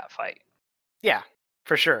won that fight. Yeah,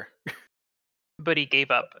 for sure. But he gave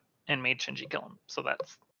up and made Shinji kill him. So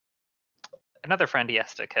that's another friend he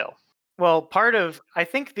has to kill. Well, I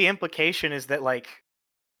think the implication is that like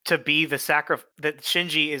to be that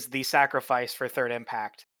Shinji is the sacrifice for Third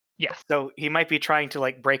Impact. Yes. So he might be trying to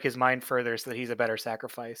like break his mind further so that he's a better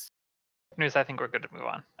sacrifice. News, I think we're good to move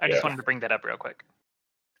on. I just wanted to bring that up real quick.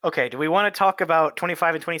 Okay, do we want to talk about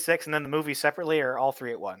 25 and 26 and then the movie separately, or all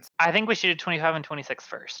 3 at once? I think we should do 25 and 26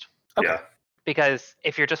 first. Okay. Yeah. Because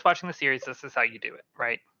if you're just watching the series, this is how you do it,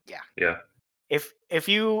 right? Yeah. Yeah. If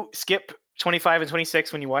you skip 25 and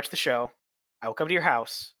 26 when you watch the show, I will come to your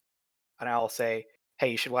house and I'll say, hey,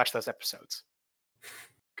 you should watch those episodes.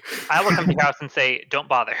 I will come to your house and say, don't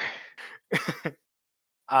bother.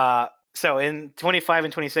 So in 25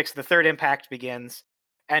 and 26, the third impact begins,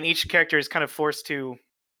 and each character is kind of forced to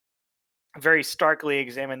very starkly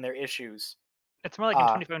examine their issues. It's more like in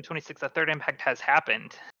 25 and 26, the third impact has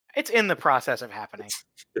happened. It's in the process of happening.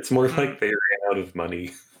 It's more like they ran out of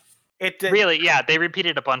money. Really, yeah, they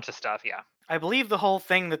repeated a bunch of stuff, yeah. I believe the whole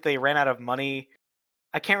thing that they ran out of money,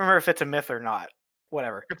 I can't remember if it's a myth or not.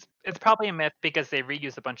 Whatever. It's probably a myth because they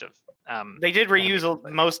reuse a bunch of they did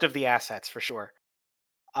reuse most of the assets for sure.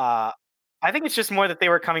 I think it's just more that they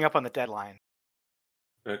were coming up on the deadline.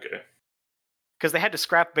 Okay. Because they had to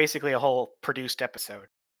scrap basically a whole produced episode.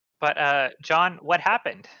 But John, what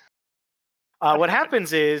happened? What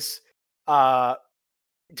happens is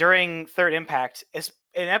during Third Impact,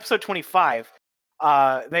 in episode 25,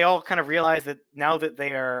 they all kind of realize that now that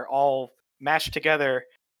they are all mashed together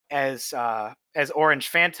as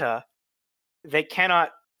Orange Fanta, they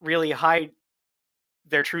cannot really hide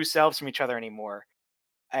their true selves from each other anymore,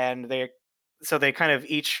 and they kind of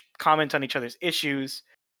each comment on each other's issues.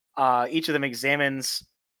 Each of them examines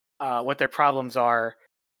what their problems are,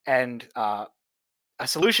 and a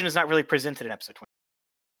solution is not really presented in episode 20.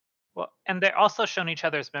 Well, and they're also shown each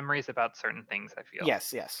other's memories about certain things, I feel.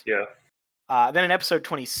 Yes. Yeah. Then in episode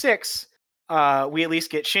 26, we at least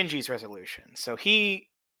get Shinji's resolution. So he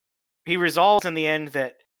resolves in the end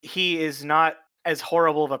that he is not as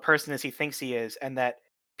horrible of a person as he thinks he is, and that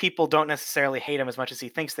people don't necessarily hate him as much as he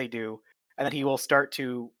thinks they do, and that he will start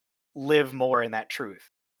to live more in that truth.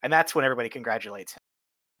 And that's when everybody congratulates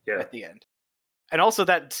him at the end. And also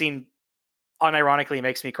that scene unironically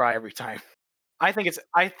makes me cry every time. I think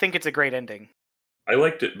it's a great ending. I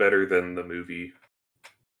liked it better than the movie.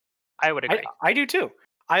 I would agree. I do too.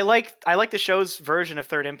 I like the show's version of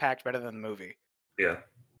Third Impact better than the movie. Yeah.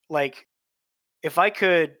 Like, if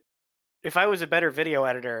I was a better video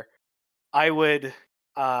editor, I would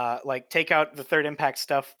like take out the Third Impact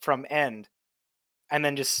stuff from end, and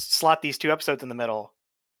then just slot these two episodes in the middle.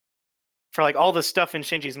 For like all the stuff in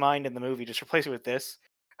Shinji's mind in the movie, just replace it with this,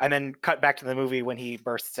 and then cut back to the movie when he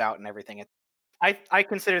bursts out and everything. I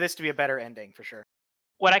consider this to be a better ending for sure.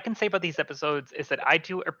 What I can say about these episodes is that I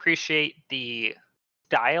do appreciate the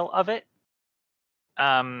style of it,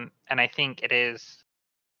 and I think it is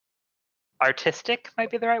artistic.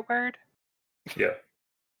 Might be the right word. Yeah.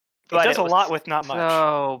 But it does a lot with not much.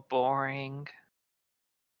 So boring.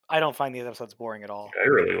 I don't find these episodes boring at all. I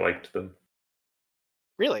really liked them.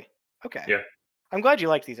 Really? Okay. Yeah. I'm glad you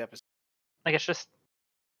liked these episodes. Like, it's just,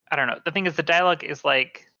 I don't know. The thing is, the dialogue is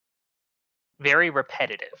like very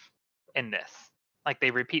repetitive in this. Like,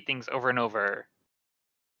 they repeat things over and over,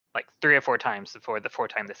 like 3 or 4 times before the 4th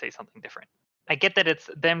time they say something different. I get that it's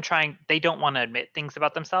them trying, they don't want to admit things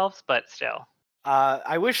about themselves, but still.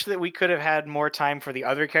 I wish that we could have had more time for the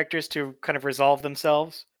other characters to kind of resolve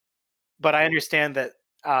themselves, but I understand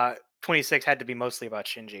that 26 had to be mostly about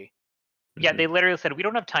Shinji. Yeah, they literally said, we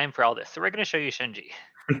don't have time for all this, so we're going to show you Shinji.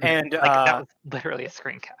 And like, that was literally a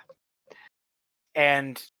screen cap.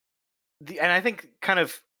 And I think kind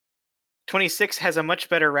of 26 has a much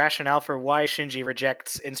better rationale for why Shinji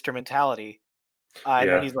rejects instrumentality. And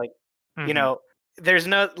then he's like, you know, there's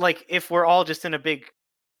no, like, if we're all just in a big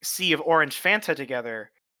sea of Orange Fanta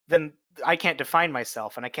together, then I can't define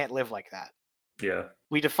myself, and I can't live like that. Yeah.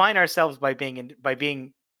 We define ourselves by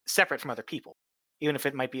being separate from other people, even if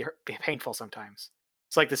it might be painful sometimes.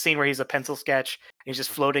 It's like the scene where he's a pencil sketch, and he's just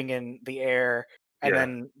floating in the air, and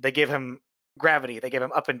then they give him gravity, they give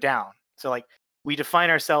him up and down. So, like, we define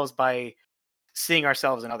ourselves by seeing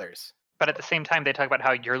ourselves in others. But at the same time, they talk about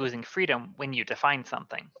how you're losing freedom when you define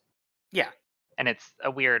something. Yeah. And it's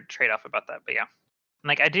a weird trade-off about that, but yeah.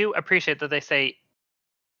 Like, I do appreciate that they say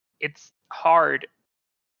it's hard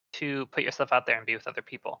to put yourself out there and be with other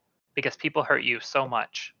people because people hurt you so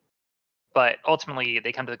much. But ultimately,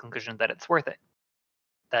 they come to the conclusion that it's worth it.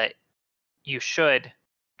 That you should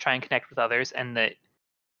try and connect with others, and that,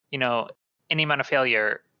 you know, any amount of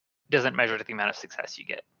failure doesn't measure to the amount of success you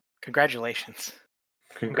get. Congratulations.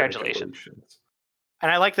 Congratulations.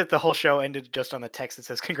 And I like that the whole show ended just on the text that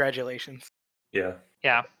says congratulations. Yeah.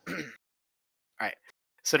 Yeah. All right.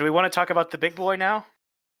 So do we want to talk about The Big Boy now?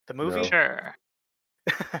 The movie? No. Sure.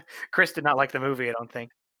 Chris did not like the movie, I don't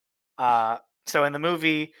think. So in the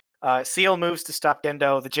movie, Seal moves to stop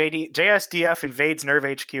Gendo. The JSDF invades Nerve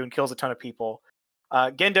HQ and kills a ton of people.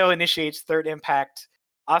 Gendo initiates Third Impact.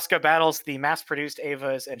 Asuka battles the mass-produced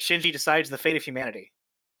Evas, and Shinji decides the fate of humanity.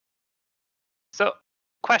 So,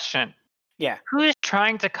 question. Yeah. Who is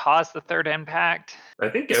trying to cause the Third Impact? I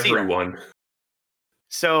think everyone.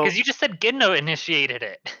 So, because you just said Gendo initiated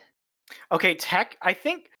it. Okay, I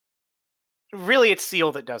think really it's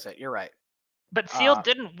Seal that does it. You're right. But Seal Uh,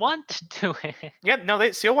 didn't want to do it. Yeah, no,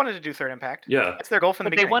 they Seal wanted to do Third Impact. Yeah. That's their goal from the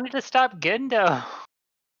But they beginning. wanted to stop Gendo.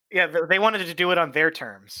 Yeah, they wanted to do it on their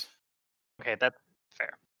terms. Okay, that's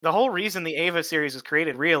fair. The whole reason the Ava series was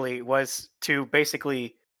created really was to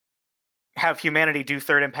basically have humanity do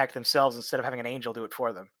Third Impact themselves instead of having an angel do it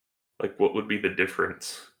for them. Like, what would be the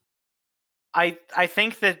difference? I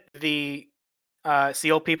think that the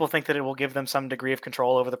Seal people think that it will give them some degree of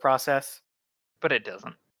control over the process. But it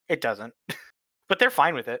doesn't. It doesn't, but they're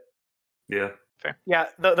fine with it. Yeah. Yeah,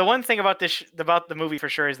 the one thing about about the movie for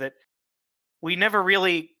sure is that we never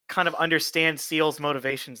really kind of understand Seal's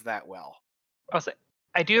motivations that well. Also,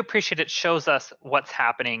 I do appreciate it shows us what's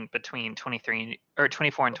happening between 23 or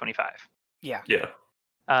 24 and 25. Yeah, Yeah.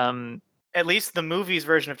 at least the movie's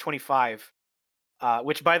version of 25,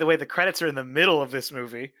 which by the way, the credits are in the middle of this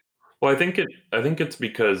movie. Well, I think it's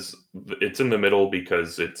because it's in the middle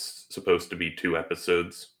because it's supposed to be 2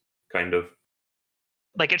 episodes, kind of.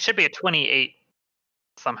 Like it should be a 28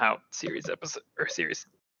 somehow series episode or series.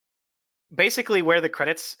 Basically, where the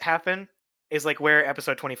credits happen is like where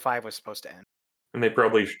episode 25 was supposed to end. And they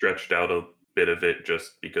probably stretched out a bit of it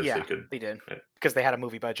just because Yeah, they could. they did Yeah. because they had a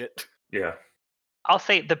movie budget. Yeah. I'll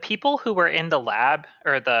say the people who were in the lab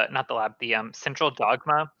or the Central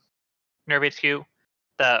Dogma Nerve HQ,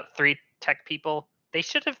 the 3 tech people, they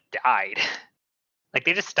should have died. Like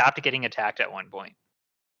they just stopped getting attacked at one point.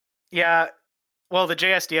 Yeah, well, the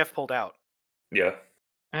JSDF pulled out. Yeah.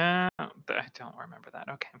 But I don't remember that.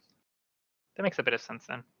 Okay, that makes a bit of sense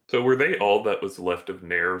then. So were they all that was left of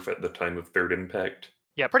Nerve at the time of Third Impact?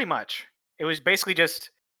 Yeah, pretty much. It was basically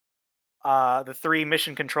just the 3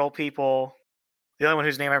 mission control people. The only one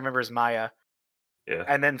whose name I remember is Maya. Yeah.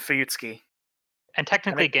 And then Fuyutsuki. And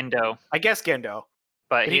technically Gendo, I guess Gendo.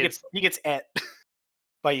 but But he gets et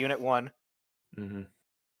by Unit 1. Mm-hmm.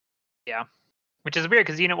 which is weird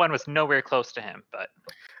because Unit 1 was nowhere close to him. But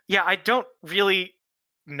Yeah, I don't really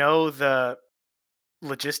know the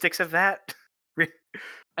logistics of that.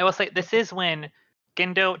 I will say this is when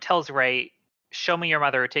Gendo tells Rei, "Show me your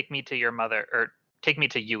mother, or take me to your mother, or take me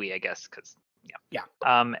to Yui," I guess, because Yeah.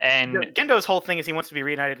 and Gendo's whole thing is he wants to be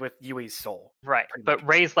reunited with Yui's soul. right, pretty but much.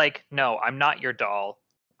 Rei's like, "No, I'm not your doll.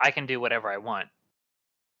 I can do whatever I want."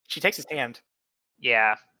 She takes his hand,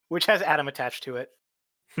 Yeah, which has Adam attached to it.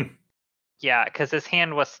 yeah, because his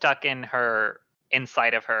hand was stuck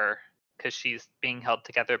inside of her, because she's being held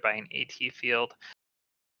together by an AT field.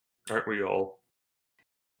 Aren't we all?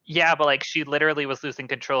 Yeah, but like she literally was losing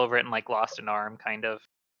control over it and like lost an arm, kind of.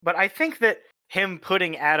 But I think that him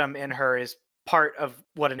putting Adam in her is part of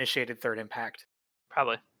what initiated Third Impact.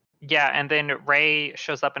 Probably. Yeah, and then Rei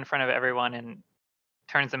shows up in front of everyone and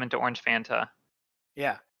turns them into Orange Fanta.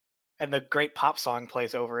 Yeah. And the great pop song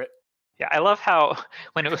plays over it. Yeah, I love how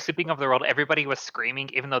when it was sweeping over the world, everybody was screaming,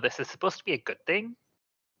 even though this is supposed to be a good thing,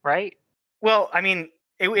 right? Well, I mean,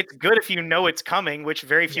 it's good if you know it's coming, which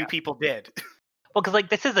very few Yeah. people did. Well, because like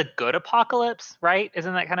this is a good apocalypse, right?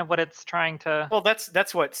 Isn't that kind of what it's trying to? Well,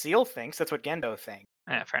 that's what Seal thinks. That's what Gendo thinks.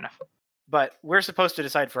 Yeah, fair enough. But we're supposed to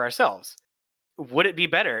decide for ourselves. Would it be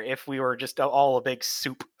better if we were just all a big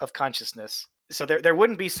soup of consciousness? So there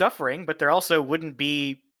wouldn't be suffering, but there also wouldn't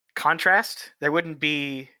be contrast. There wouldn't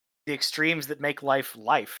be the extremes that make life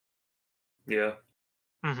life. Yeah.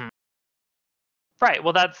 Mm-hmm. Right.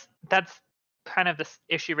 Well, that's kind of this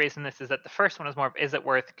issue raised in this is that the first one is more of is it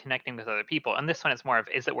worth connecting with other people, and this one is more of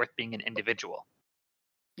is it worth being an individual.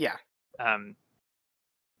 Yeah.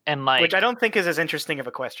 And like Which I don't think is as interesting of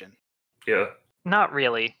a question. Yeah. not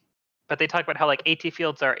really, but they talk about how like AT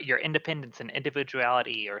fields are your independence and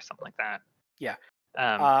individuality or something like that. Yeah.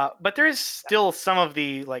 Um, But there is still some of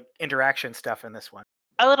the like interaction stuff in this one.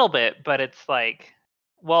 a little bit, but it's like,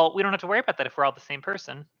 well, we don't have to worry about that if we're all the same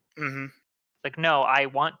person. Mm-hmm. Like, no, I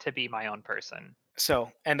want to be my own person.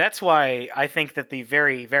 So, and that's why I think that the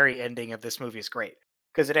very, very ending of this movie is great.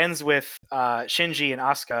 Because it ends with Shinji and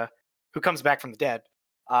Asuka, who comes back from the dead,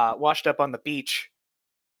 washed up on the beach,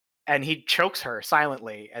 and he chokes her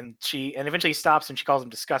silently, and eventually stops and she calls him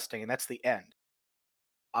disgusting, and that's the end.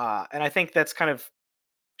 And I think that's kind of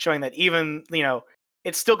showing that even,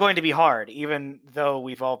 it's still going to be hard, even though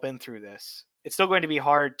we've all been through this. It's still going to be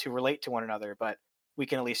hard to relate to one another, but we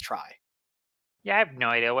can at least try. Yeah, I have no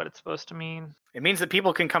idea what it's supposed to mean. It means that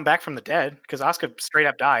people can come back from the dead, because Asuka straight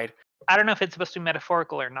up died. I don't know if it's supposed to be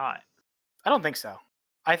metaphorical or not. I don't think so.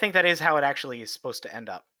 I think that is how it actually is supposed to end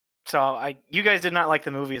up. So you guys did not like the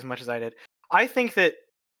movie as much as I did. I think that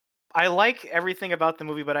I like everything about the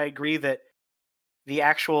movie, but I agree that the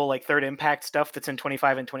actual like Third Impact stuff that's in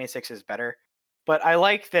 25 and 26 is better. But I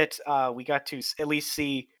like that we got to at least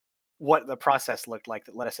see what the process looked like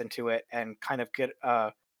that led us into it, and kind of get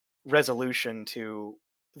resolution to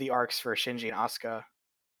the arcs for Shinji and Asuka.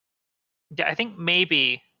 Yeah, I think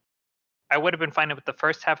maybe I would have been fine with the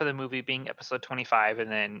first half of the movie being episode 25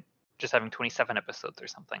 and then just having 27 episodes or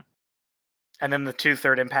something. And then the 2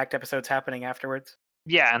 Third Impact episodes happening afterwards.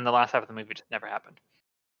 Yeah, and the last half of the movie just never happened.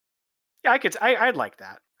 Yeah, I'd like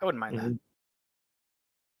that. I wouldn't mind that.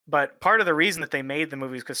 But part of the reason that they made the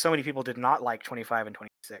movies because so many people did not like 25 and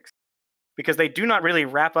 26. Because they do not really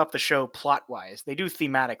wrap up the show plot-wise. They do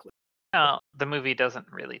thematically. No, the movie doesn't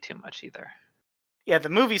really too much either. Yeah, the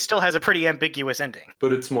movie still has a pretty ambiguous ending.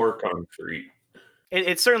 But it's more concrete.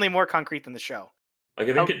 It's certainly more concrete than the show. Like,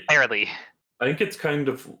 I think Barely. I think it's kind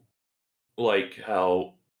of like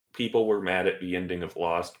how people were mad at the ending of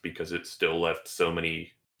Lost because it still left so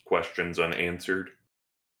many questions unanswered.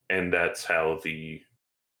 And that's how the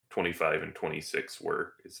 25 and 26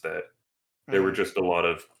 were, is that there were just a lot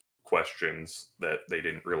of questions that they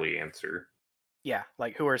didn't really answer. Yeah,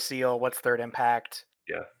 like who are Seal? What's Third Impact?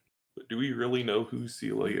 Yeah. But do we really know who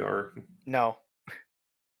Seele are? No.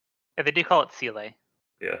 Yeah, they do call it Seele.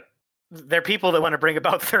 Yeah. They're people that want to bring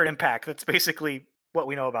about Third Impact. That's basically what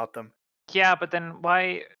we know about them. Yeah, but then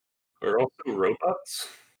why? Are also robots?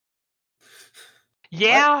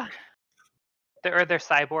 Yeah. They're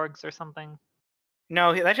cyborgs or something.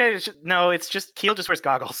 No, it's just Keel just wears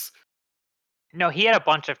goggles. No, he had a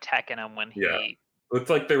bunch of tech in him when he. Yeah. Looks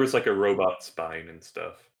like there was like a robot spine and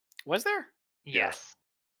stuff. Was there? Yes.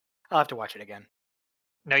 I'll have to watch it again.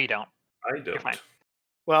 No, you don't. I don't. fine.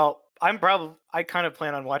 Well, I kind of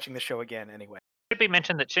plan on watching the show again anyway. It should be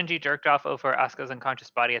mentioned that Shinji jerked off over Asuka's unconscious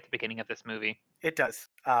body at the beginning of this movie. It does.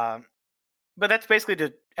 But that's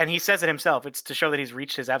basically and he says it himself, it's to show that he's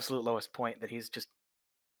reached his absolute lowest point, that he's just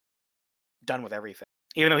done with everything.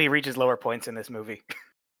 Even though he reaches lower points in this movie.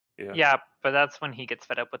 Yeah, but that's when he gets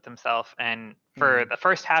fed up with himself, and for the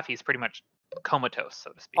first half, he's pretty much comatose,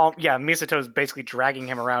 so to speak. Yeah, Misato's basically dragging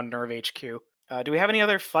him around Nerve HQ. Do we have any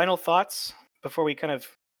other final thoughts before we kind of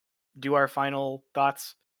do our final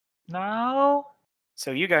thoughts? No.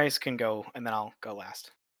 So you guys can go, and then I'll go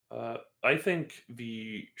last. I think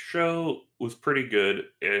the show was pretty good,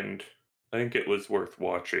 and I think it was worth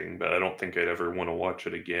watching, but I don't think I'd ever want to watch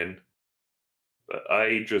it again. But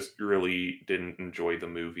I just really didn't enjoy the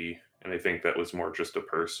movie, and I think that was more just a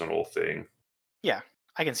personal thing. Yeah,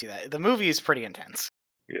 I can see that. The movie is pretty intense.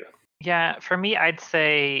 Yeah, for me, I'd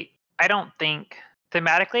say I don't think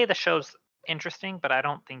thematically the show's interesting, but I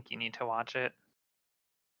don't think you need to watch it.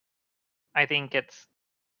 I think it's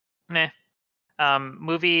meh.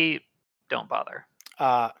 Movie, don't bother.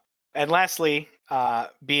 And lastly,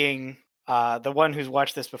 being the one who's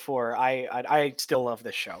watched this before, I still love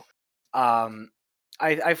this show.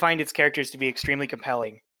 I find its characters to be extremely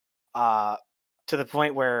compelling, to the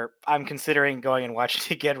point where I'm considering going and watching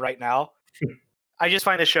it again right now. I just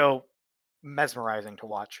find the show mesmerizing to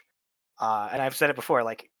watch. And I've said it before,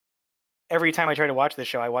 like every time I try to watch this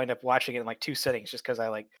show, I wind up watching it in like 2 sittings just because I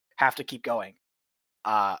like have to keep going.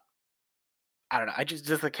 I don't know.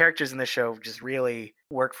 Just the characters in this show just really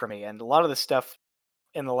work for me, and a lot of the stuff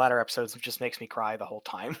in the latter episodes just makes me cry the whole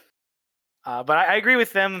time. But I agree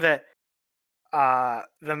with them that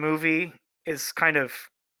the movie is kind of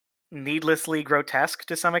needlessly grotesque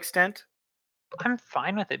to some extent. I'm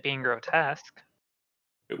fine with it being grotesque.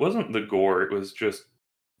 It wasn't the gore, it was just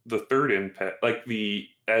the Third Impact. Like,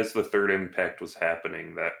 as the Third Impact was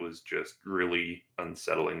happening, that was just really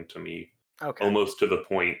unsettling to me. Okay. Almost to the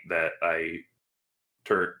point that I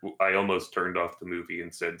almost turned off the movie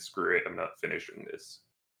and said, "Screw it, I'm not finishing this."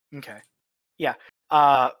 Okay. Yeah.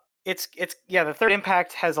 It's the Third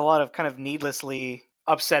Impact has a lot of kind of needlessly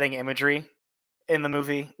upsetting imagery in the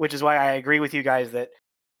movie, which is why I agree with you guys that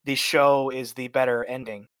the show is the better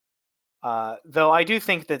ending. Though I do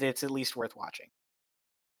think that it's at least worth watching.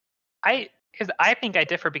 I think I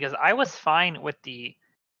differ because I was fine with the,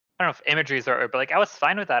 I don't know if imagery is the right word, but like I was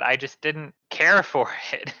fine with that. I just didn't care for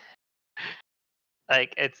it.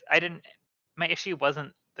 Like my issue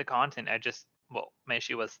wasn't the content. My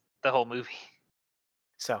issue was the whole movie.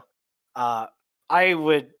 So, I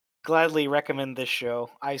would gladly recommend this show.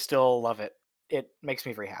 I still love it. It makes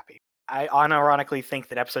me very happy. I unironically think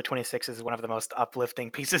that episode 26 is one of the most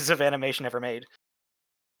uplifting pieces of animation ever made.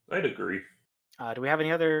 I'd agree. Do we have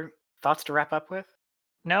any other thoughts to wrap up with?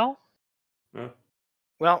 No? No.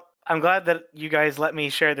 Well, I'm glad that you guys let me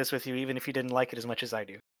share this with you, even if you didn't like it as much as I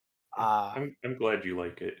do. I'm glad you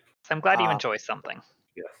like it. So I'm glad you enjoy something.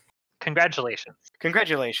 Yeah. Congratulations.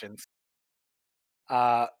 Congratulations.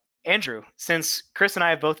 Andrew, since Chris and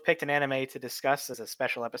I have both picked an anime to discuss as a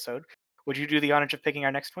special episode, would you do the honors of picking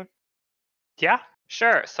our next one? Yeah,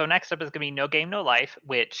 sure. So next up is going to be No Game, No Life,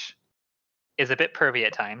 which is a bit pervy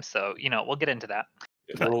at times. So we'll get into that.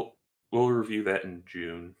 We'll review that in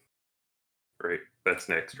June. Right, that's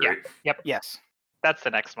next, Yeah. right? Yep, Yes, that's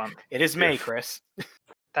the next month. it is May, Yeah. Chris.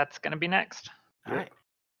 That's gonna be next. All right.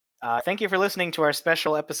 Thank you for listening to our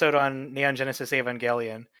special episode on Neon Genesis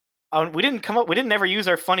Evangelion. We didn't ever use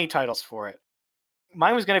our funny titles for it.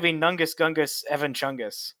 Mine was going to be Nungus Gungus Evan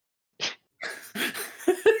Chungus.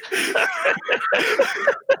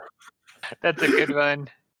 That's a good one.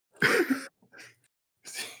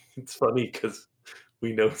 It's funny because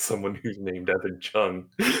we know someone who's named Evan Chung.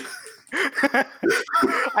 I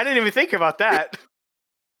didn't even think about that.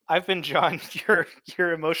 I've been John,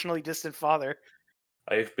 your emotionally distant father.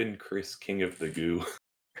 I've been Chris, King of the Goo.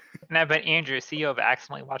 And I've been Andrew, CEO of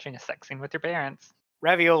Accidentally Watching a Sex Scene with Your Parents.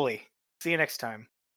 Ravioli. See you next time.